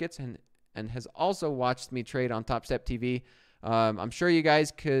slow markets and has also watched me trade on TopstepTV, I'm sure you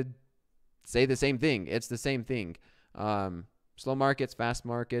guys could say the same thing. It's the same thing. Slow markets, fast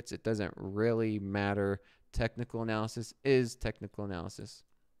markets, it doesn't really matter. Technical analysis is technical analysis.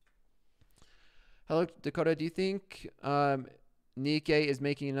 Hello, Dakota. Do you think Nikkei is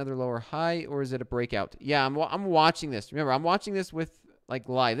making another lower high, or is it a breakout? Yeah, I'm watching this. Remember, I'm watching this with like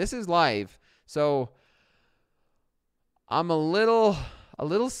live. This is live, so I'm a little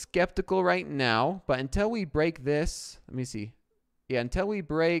skeptical right now. But until we break this, let me see. Yeah, until we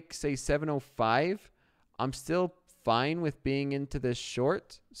break, say 705, I'm still fine with being into this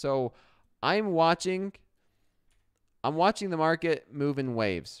short. So I'm watching the market move in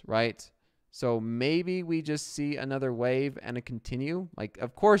waves, right? So maybe we just see another wave and a continue. Like,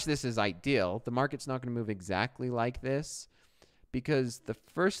 of course, this is ideal. The market's not going to move exactly like this, because the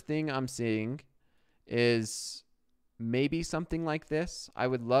first thing I'm seeing is maybe something like this. I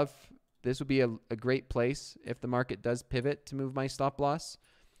would love, this would be a great place if the market does pivot to move my stop loss.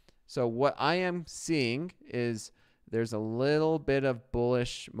 So what I am seeing is there's a little bit of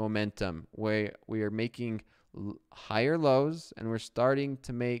bullish momentum where we are making higher lows and we're starting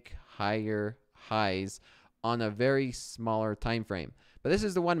to make higher highs on a very smaller time frame. But this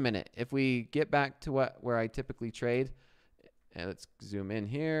is the 1 minute. If we get back to where I typically trade, and let's zoom in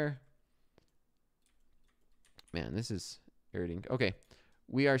here. Man, this is irritating. Okay,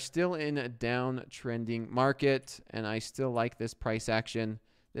 we are still in a downtrending market, and I still like this price action.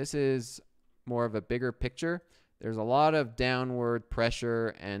 This is more of a bigger picture. There's a lot of downward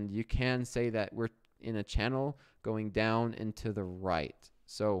pressure, and you can say that we're in a channel going down and to the right.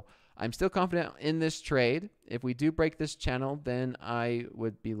 So I'm still confident in this trade. If we do break this channel, then I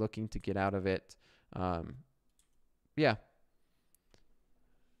would be looking to get out of it. Yeah.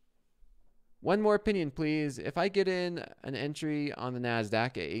 One more opinion, please. If I get in an entry on the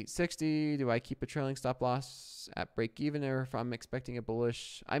NASDAQ at 860, do I keep a trailing stop loss at break even, or if I'm expecting a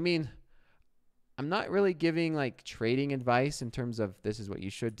bullish? I mean, I'm not really giving like trading advice in terms of this is what you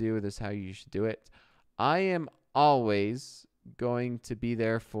should do, this is how you should do it. I am always going to be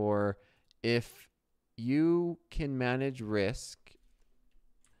there for, if you can manage risk,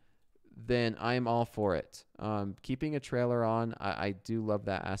 then I'm all for it. Keeping a trailer on, I do love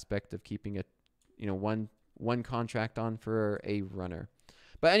that aspect of keeping it, one contract on for a runner.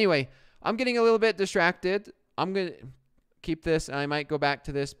 But anyway, I'm getting a little bit distracted. I'm going to keep this, and I might go back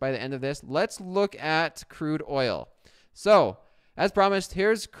to this by the end of this. Let's look at crude oil. So, as promised,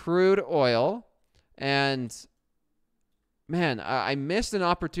 here's crude oil. And man, I missed an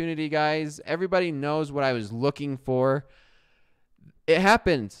opportunity, guys. Everybody knows what I was looking for. It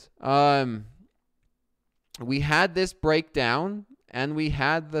happened. We had this breakdown, and we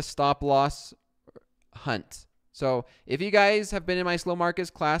had the stop loss hunt. So if you guys have been in my slow markets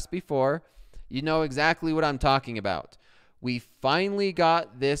class before, you know exactly what I'm talking about. We finally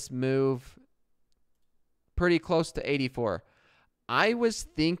got this move pretty close to 84. I was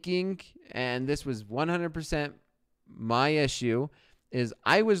thinking, and this was 100% my issue, is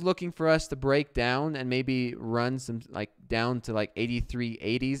I was looking for us to break down and maybe run some down to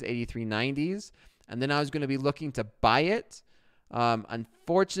 83.80s, 83.90s, and then I was going to be looking to buy it.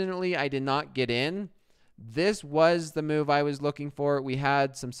 Unfortunately, I did not get in. This was the move I was looking for. We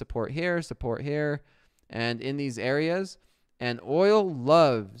had some support here, and in these areas, and oil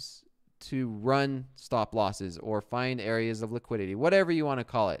loves to run stop losses or find areas of liquidity, whatever you want to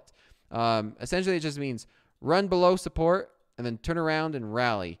call it. Essentially, it just means run below support and then turn around and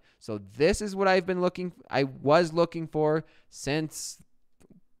rally. So this is what I was looking for since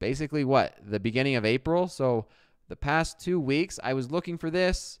basically the beginning of April. So the past 2 weeks, I was looking for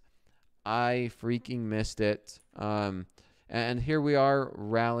this. I freaking missed it. And here we are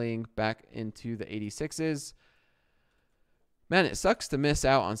rallying back into the 86s. Man, it sucks to miss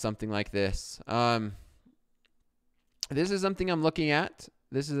out on something like this. This is something I'm looking at.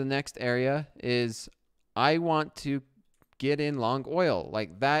 This is the next area, is I want to get in long oil.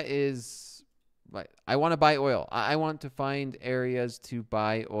 Like that is, like, I want to buy oil. I want to find areas to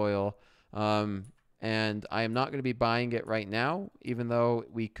buy oil. And I am not going to be buying it right now, even though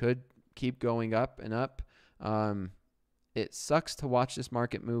we could keep going up and up. It sucks to watch this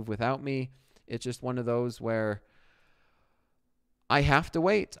market move without me. It's just one of those where I have to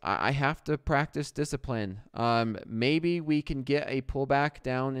wait. I have to practice discipline. Maybe we can get a pullback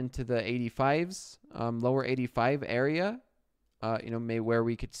down into the 85s, lower 85 area. Maybe where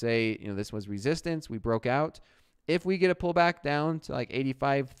we could say, this was resistance. We broke out. If we get a pullback down to like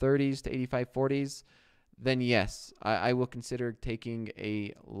 85.30s to 85.40s, then yes, I will consider taking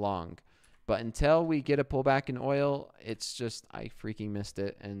a long. But until we get a pullback in oil, it's just, I freaking missed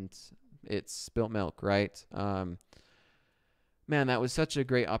it, and it's spilt milk, right? Man, that was such a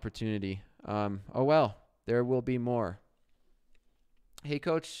great opportunity. Oh well, there will be more. Hey,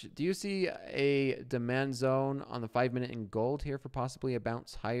 Coach, do you see a demand zone on the 5-minute in gold here for possibly a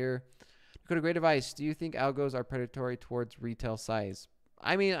bounce higher? Dakota, great advice. Do you think algos are predatory towards retail size?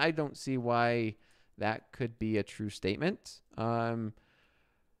 I mean, I don't see why that could be a true statement.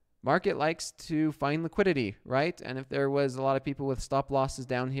 Market likes to find liquidity, right? And if there was a lot of people with stop losses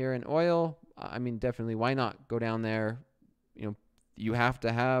down here in oil, I mean, definitely, why not go down there? You have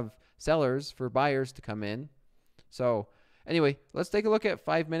to have sellers for buyers to come in. So anyway, let's take a look at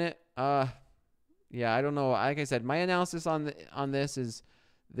 5-minute. Yeah, I don't know. Like I said, my analysis on this is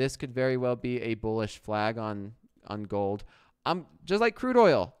this could very well be a bullish flag on gold. Just like crude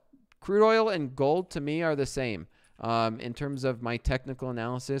oil. Crude oil and gold to me are the same. In terms of my technical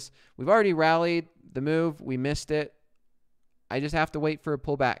analysis, we've already rallied the move. We missed it. I just have to wait for a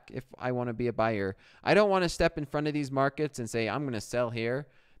pullback if I want to be a buyer. I don't want to step in front of these markets and say, I'm going to sell here,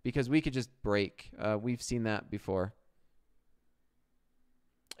 because we could just break. We've seen that before.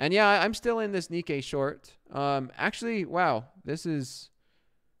 And yeah, I'm still in this Nikkei short. Actually, wow, this is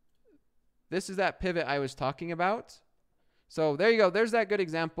that pivot I was talking about. So there you go. There's that good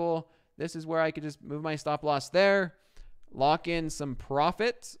example. This is where I could just move my stop loss there, lock in some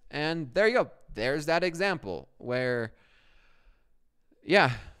profit, and there you go. There's that example where,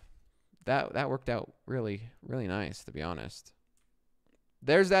 yeah, that worked out really, really nice, to be honest.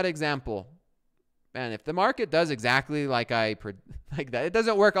 There's that example. Man, if the market does exactly like that, it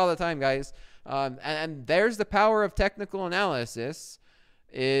doesn't work all the time, guys. And there's the power of technical analysis,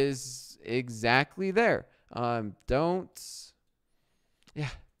 is exactly there.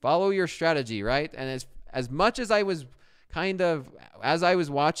 Follow your strategy, right? And as much as I was as I was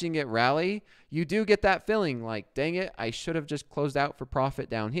watching it rally, you do get that feeling like, dang it, I should have just closed out for profit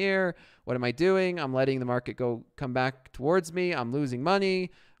down here. What am I doing? I'm letting the market come back towards me. I'm losing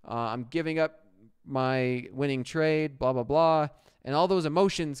money. I'm giving up my winning trade, blah, blah, blah, and all those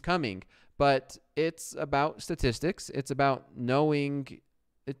emotions coming. But it's about statistics. It's about knowing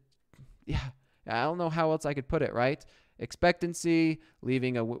it. Yeah, I don't know how else I could put it, right? Expectancy,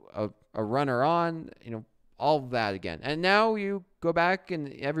 leaving a runner on, all of that again. And now you go back,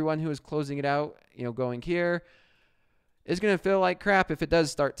 and everyone who is closing it out, going here, is going to feel like crap if it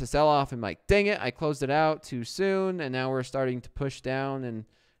does start to sell off, and like, dang it, I closed it out too soon, and now we're starting to push down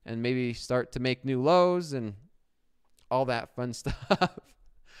and maybe start to make new lows and all that fun stuff.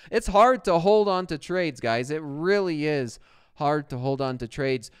 It's hard to hold on to trades, guys. It really is hard to hold on to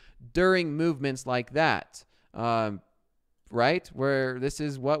trades during movements like that. Right? Where this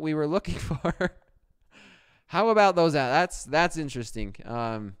is what we were looking for. How about those? That's interesting.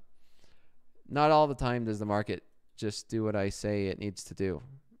 Not all the time does the market just do what I say it needs to do.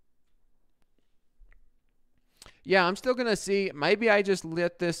 Yeah, I'm still going to see. Maybe I just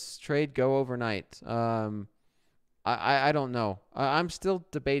let this trade go overnight. I don't know. I'm still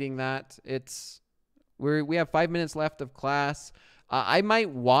debating that. We have 5 minutes left of class. I might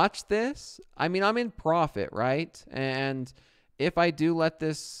watch this. I mean, I'm in profit, right? And if I do let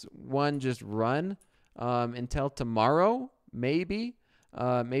this one just run until tomorrow, maybe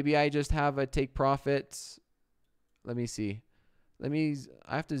I just have a take profit. Let me see. I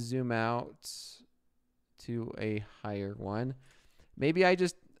have to zoom out to a higher one. Maybe I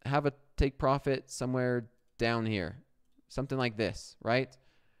just have a take profit somewhere down here, something like this, right?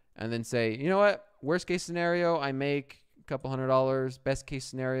 And then say, you know what? Worst case scenario, I make a couple $100. Best case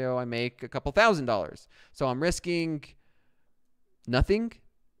scenario, I make a couple $1,000. So I'm risking nothing.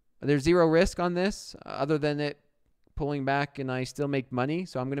 There's zero risk on this other than it pulling back, and I still make money.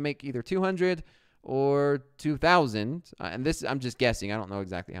 So I'm going to make either 200 or 2,000. And this, I'm just guessing. I don't know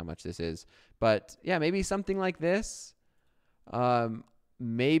exactly how much this is. But yeah, maybe something like this.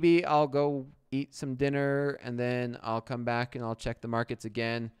 Maybe I'll go eat some dinner, and then I'll come back and I'll check the markets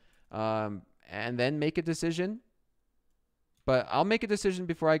again, and then make a decision. But I'll make a decision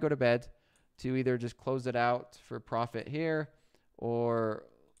before I go to bed to either just close it out for profit here or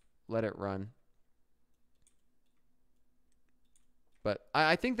let it run. But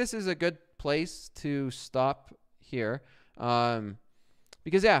I think this is a good place to stop here.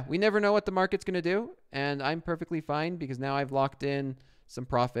 Because, yeah, we never know what the market's going to do. And I'm perfectly fine because now I've locked in some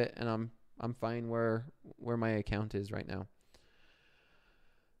profit and I'm fine where my account is right now.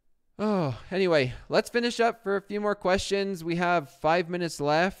 Oh, anyway, let's finish up for a few more questions. We have 5 minutes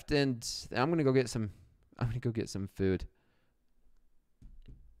left, and I'm gonna go get some food.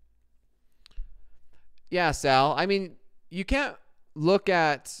 Yeah, Sal. I mean, you can't look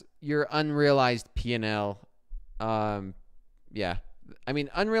at your unrealized P&L. Yeah. I mean,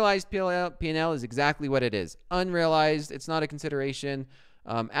 unrealized P&L is exactly what it is. Unrealized, it's not a consideration.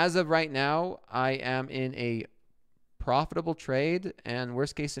 As of right now, I am in a profitable trade, and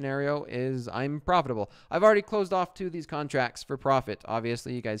worst case scenario is I'm profitable. I've already closed off 2 of these contracts for profit.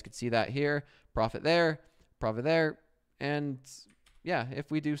 Obviously, you guys could see that here. Profit there, and yeah, if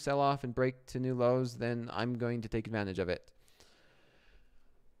we do sell off and break to new lows, then I'm going to take advantage of it.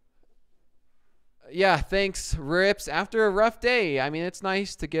 Yeah, thanks, Rips. After a rough day, I mean, it's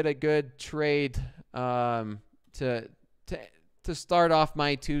nice to get a good trade to start off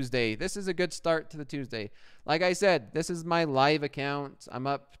my Tuesday. This is a good start to the Tuesday. Like I said, this is my live account. I'm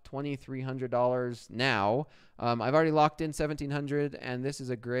up $2,300 now. I've already locked in $1,700, and this is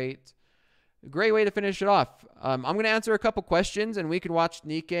a great way to finish it off. I'm going to answer a couple questions, and we can watch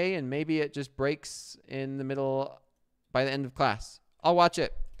Nikkei, and maybe it just breaks in the middle by the end of class. I'll watch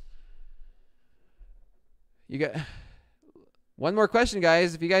it. You got one more question,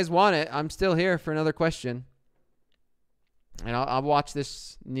 guys. If you guys want it, I'm still here for another question. And I'll watch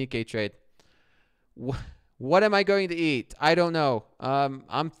this Nikkei trade. What am I going to eat? I don't know.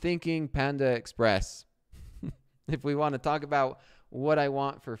 I'm thinking Panda Express. If we want to talk about what I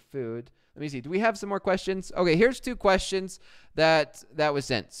want for food. Let me see. Do we have some more questions? Okay, here's 2 questions that was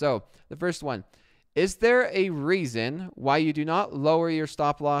sent. So the first one. Is there a reason why you do not lower your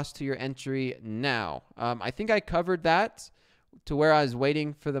stop loss to your entry now? I think I covered that to where I was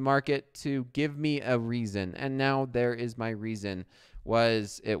waiting for the market to give me a reason. And now there is my reason.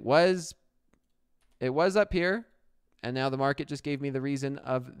 It was up here, and now the market just gave me the reason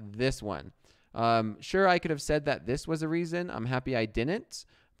of this one. Sure, I could have said that this was a reason. I'm happy I didn't,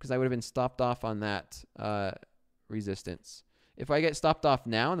 because I would have been stopped off on that resistance. If I get stopped off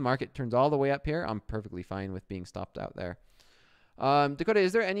now and the market turns all the way up here, I'm perfectly fine with being stopped out there. Dakota,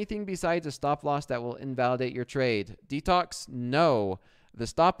 is there anything besides a stop loss that will invalidate your trade? Detox, no. The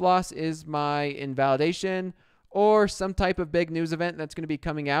stop loss is my invalidation or some type of big news event that's going to be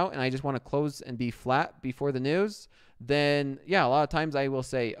coming out and I just want to close and be flat before the news. Then, yeah, a lot of times I will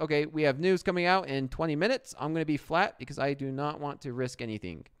say, okay, we have news coming out in 20 minutes. I'm going to be flat because I do not want to risk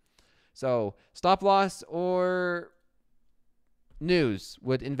anything. So stop loss or news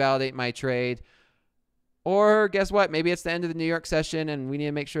would invalidate my trade. Or guess what? Maybe it's the end of the New York session and we need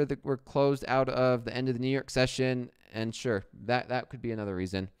to make sure that we're closed out of the end of the New York session. And sure, that could be another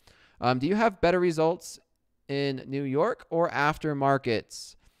reason. Do you have better results in New York or after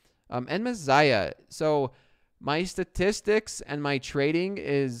markets? And Messiah. So my statistics and my trading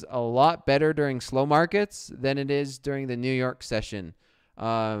is a lot better during slow markets than it is during the New York session.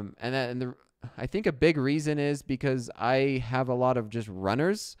 I think a big reason is because I have a lot of just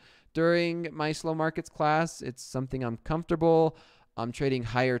runners during my slow markets class. It's something I'm comfortable. I'm trading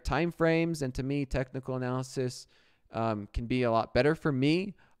higher time frames, and to me, technical analysis can be a lot better for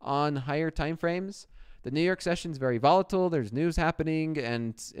me on higher time frames. The New York session is very volatile. There's news happening,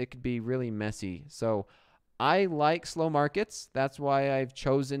 and it could be really messy. So I like slow markets. That's why I've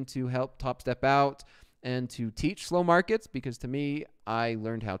chosen to help Topstep out and to teach slow markets, because to me, I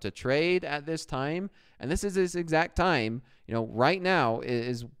learned how to trade at this time. And this is this exact time, right now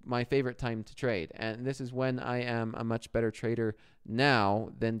is my favorite time to trade. And this is when I am a much better trader now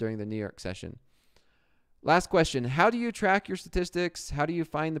than during the New York session. Last question. How do you track your statistics? How do you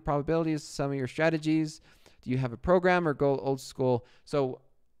find the probabilities of some of your strategies? Do you have a program or go old school? So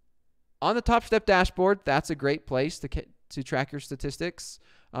on the Topstep dashboard, that's a great place to track your statistics.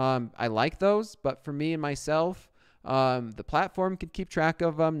 I like those, but for me and myself, the platform can keep track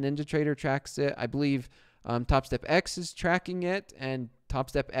of them. NinjaTrader tracks it. I believe Topstep X is tracking it, and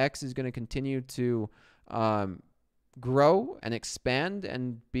Topstep X is going to continue to grow and expand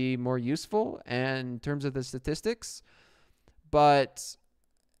and be more useful in terms of the statistics. But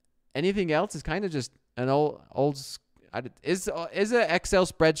anything else is kind of just an old is an Excel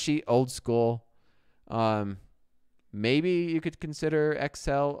spreadsheet old school. Maybe you could consider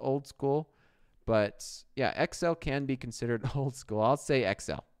Excel old school, But yeah, XL can be considered old school. I'll say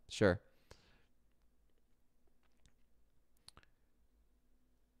XL. Sure.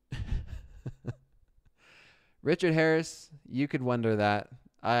 Richard Harris, you could wonder that.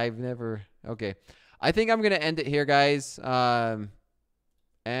 I've never. Okay. I think I'm going to end it here, guys, and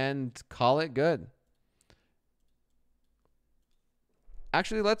call it good.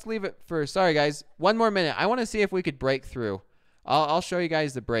 Actually, let's leave it for, sorry, guys, one more minute. I want to see if we could break through. I'll show you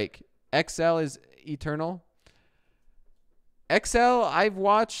guys the break. XL is eternal. XL, I've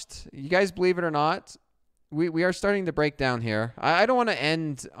watched, you guys believe it or not, we are starting to break down here. I don't want to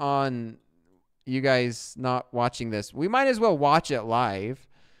end on you guys not watching this. We might as well watch it live.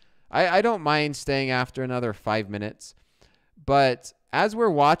 I don't mind staying after another 5 minutes. But as we're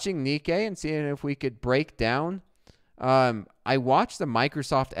watching Nikkei and seeing if we could break down, I watched the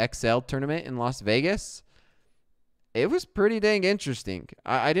Microsoft XL tournament in Las Vegas. It was pretty dang interesting.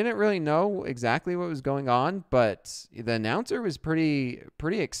 I didn't really know exactly what was going on, but the announcer was pretty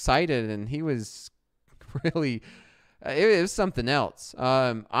excited, and he was really, it was something else.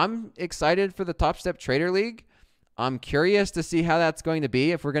 I'm excited for the Top Step Trader League. I'm curious to see how that's going to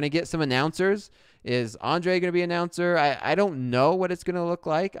be. If we're going to get some announcers, is Andre going to be an announcer? I don't know what it's going to look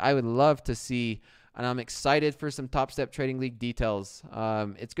like. I would love to see, and I'm excited for some Top Step Trading League details.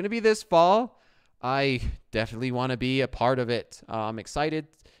 It's going to be this fall. I definitely want to be a part of it. I'm excited.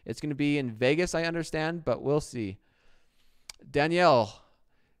 It's going to be in Vegas, I understand, but we'll see. Danielle,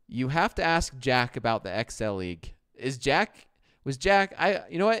 you have to ask Jack about the XL League. You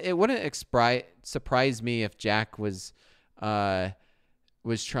know what? It wouldn't surprise me if Jack was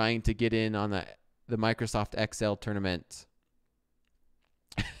trying to get in on the Microsoft XL tournament.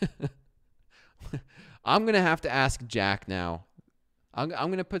 I'm going to have to ask Jack now. I'm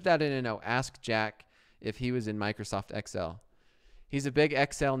going to put that in a note. Ask Jack if he was in Microsoft XL. He's a big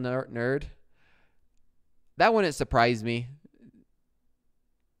XL nerd. That wouldn't surprise me.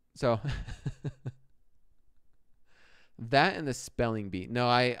 So that and the spelling bee. No,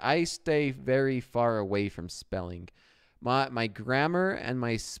 I stay very far away from spelling. My grammar and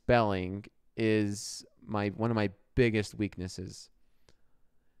my spelling is one of my biggest weaknesses.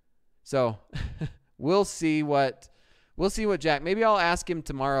 So we'll see what Jack. Maybe I'll ask him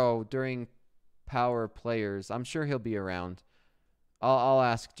tomorrow during Power Players. I'm sure he'll be around. I'll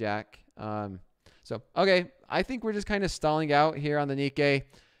ask Jack. So okay, I think we're just kind of stalling out here on the Nikkei,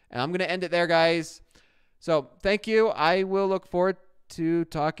 and I'm gonna end it there, guys. So thank you. I will look forward to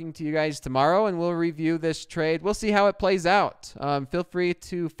talking to you guys tomorrow, and we'll review this trade. We'll see how it plays out. Feel free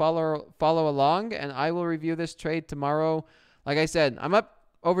to follow along, and I will review this trade tomorrow. Like I said, I'm up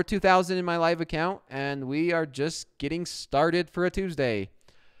over 2,000 in my live account, and we are just getting started for a Tuesday.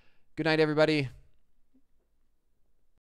 Good night, everybody.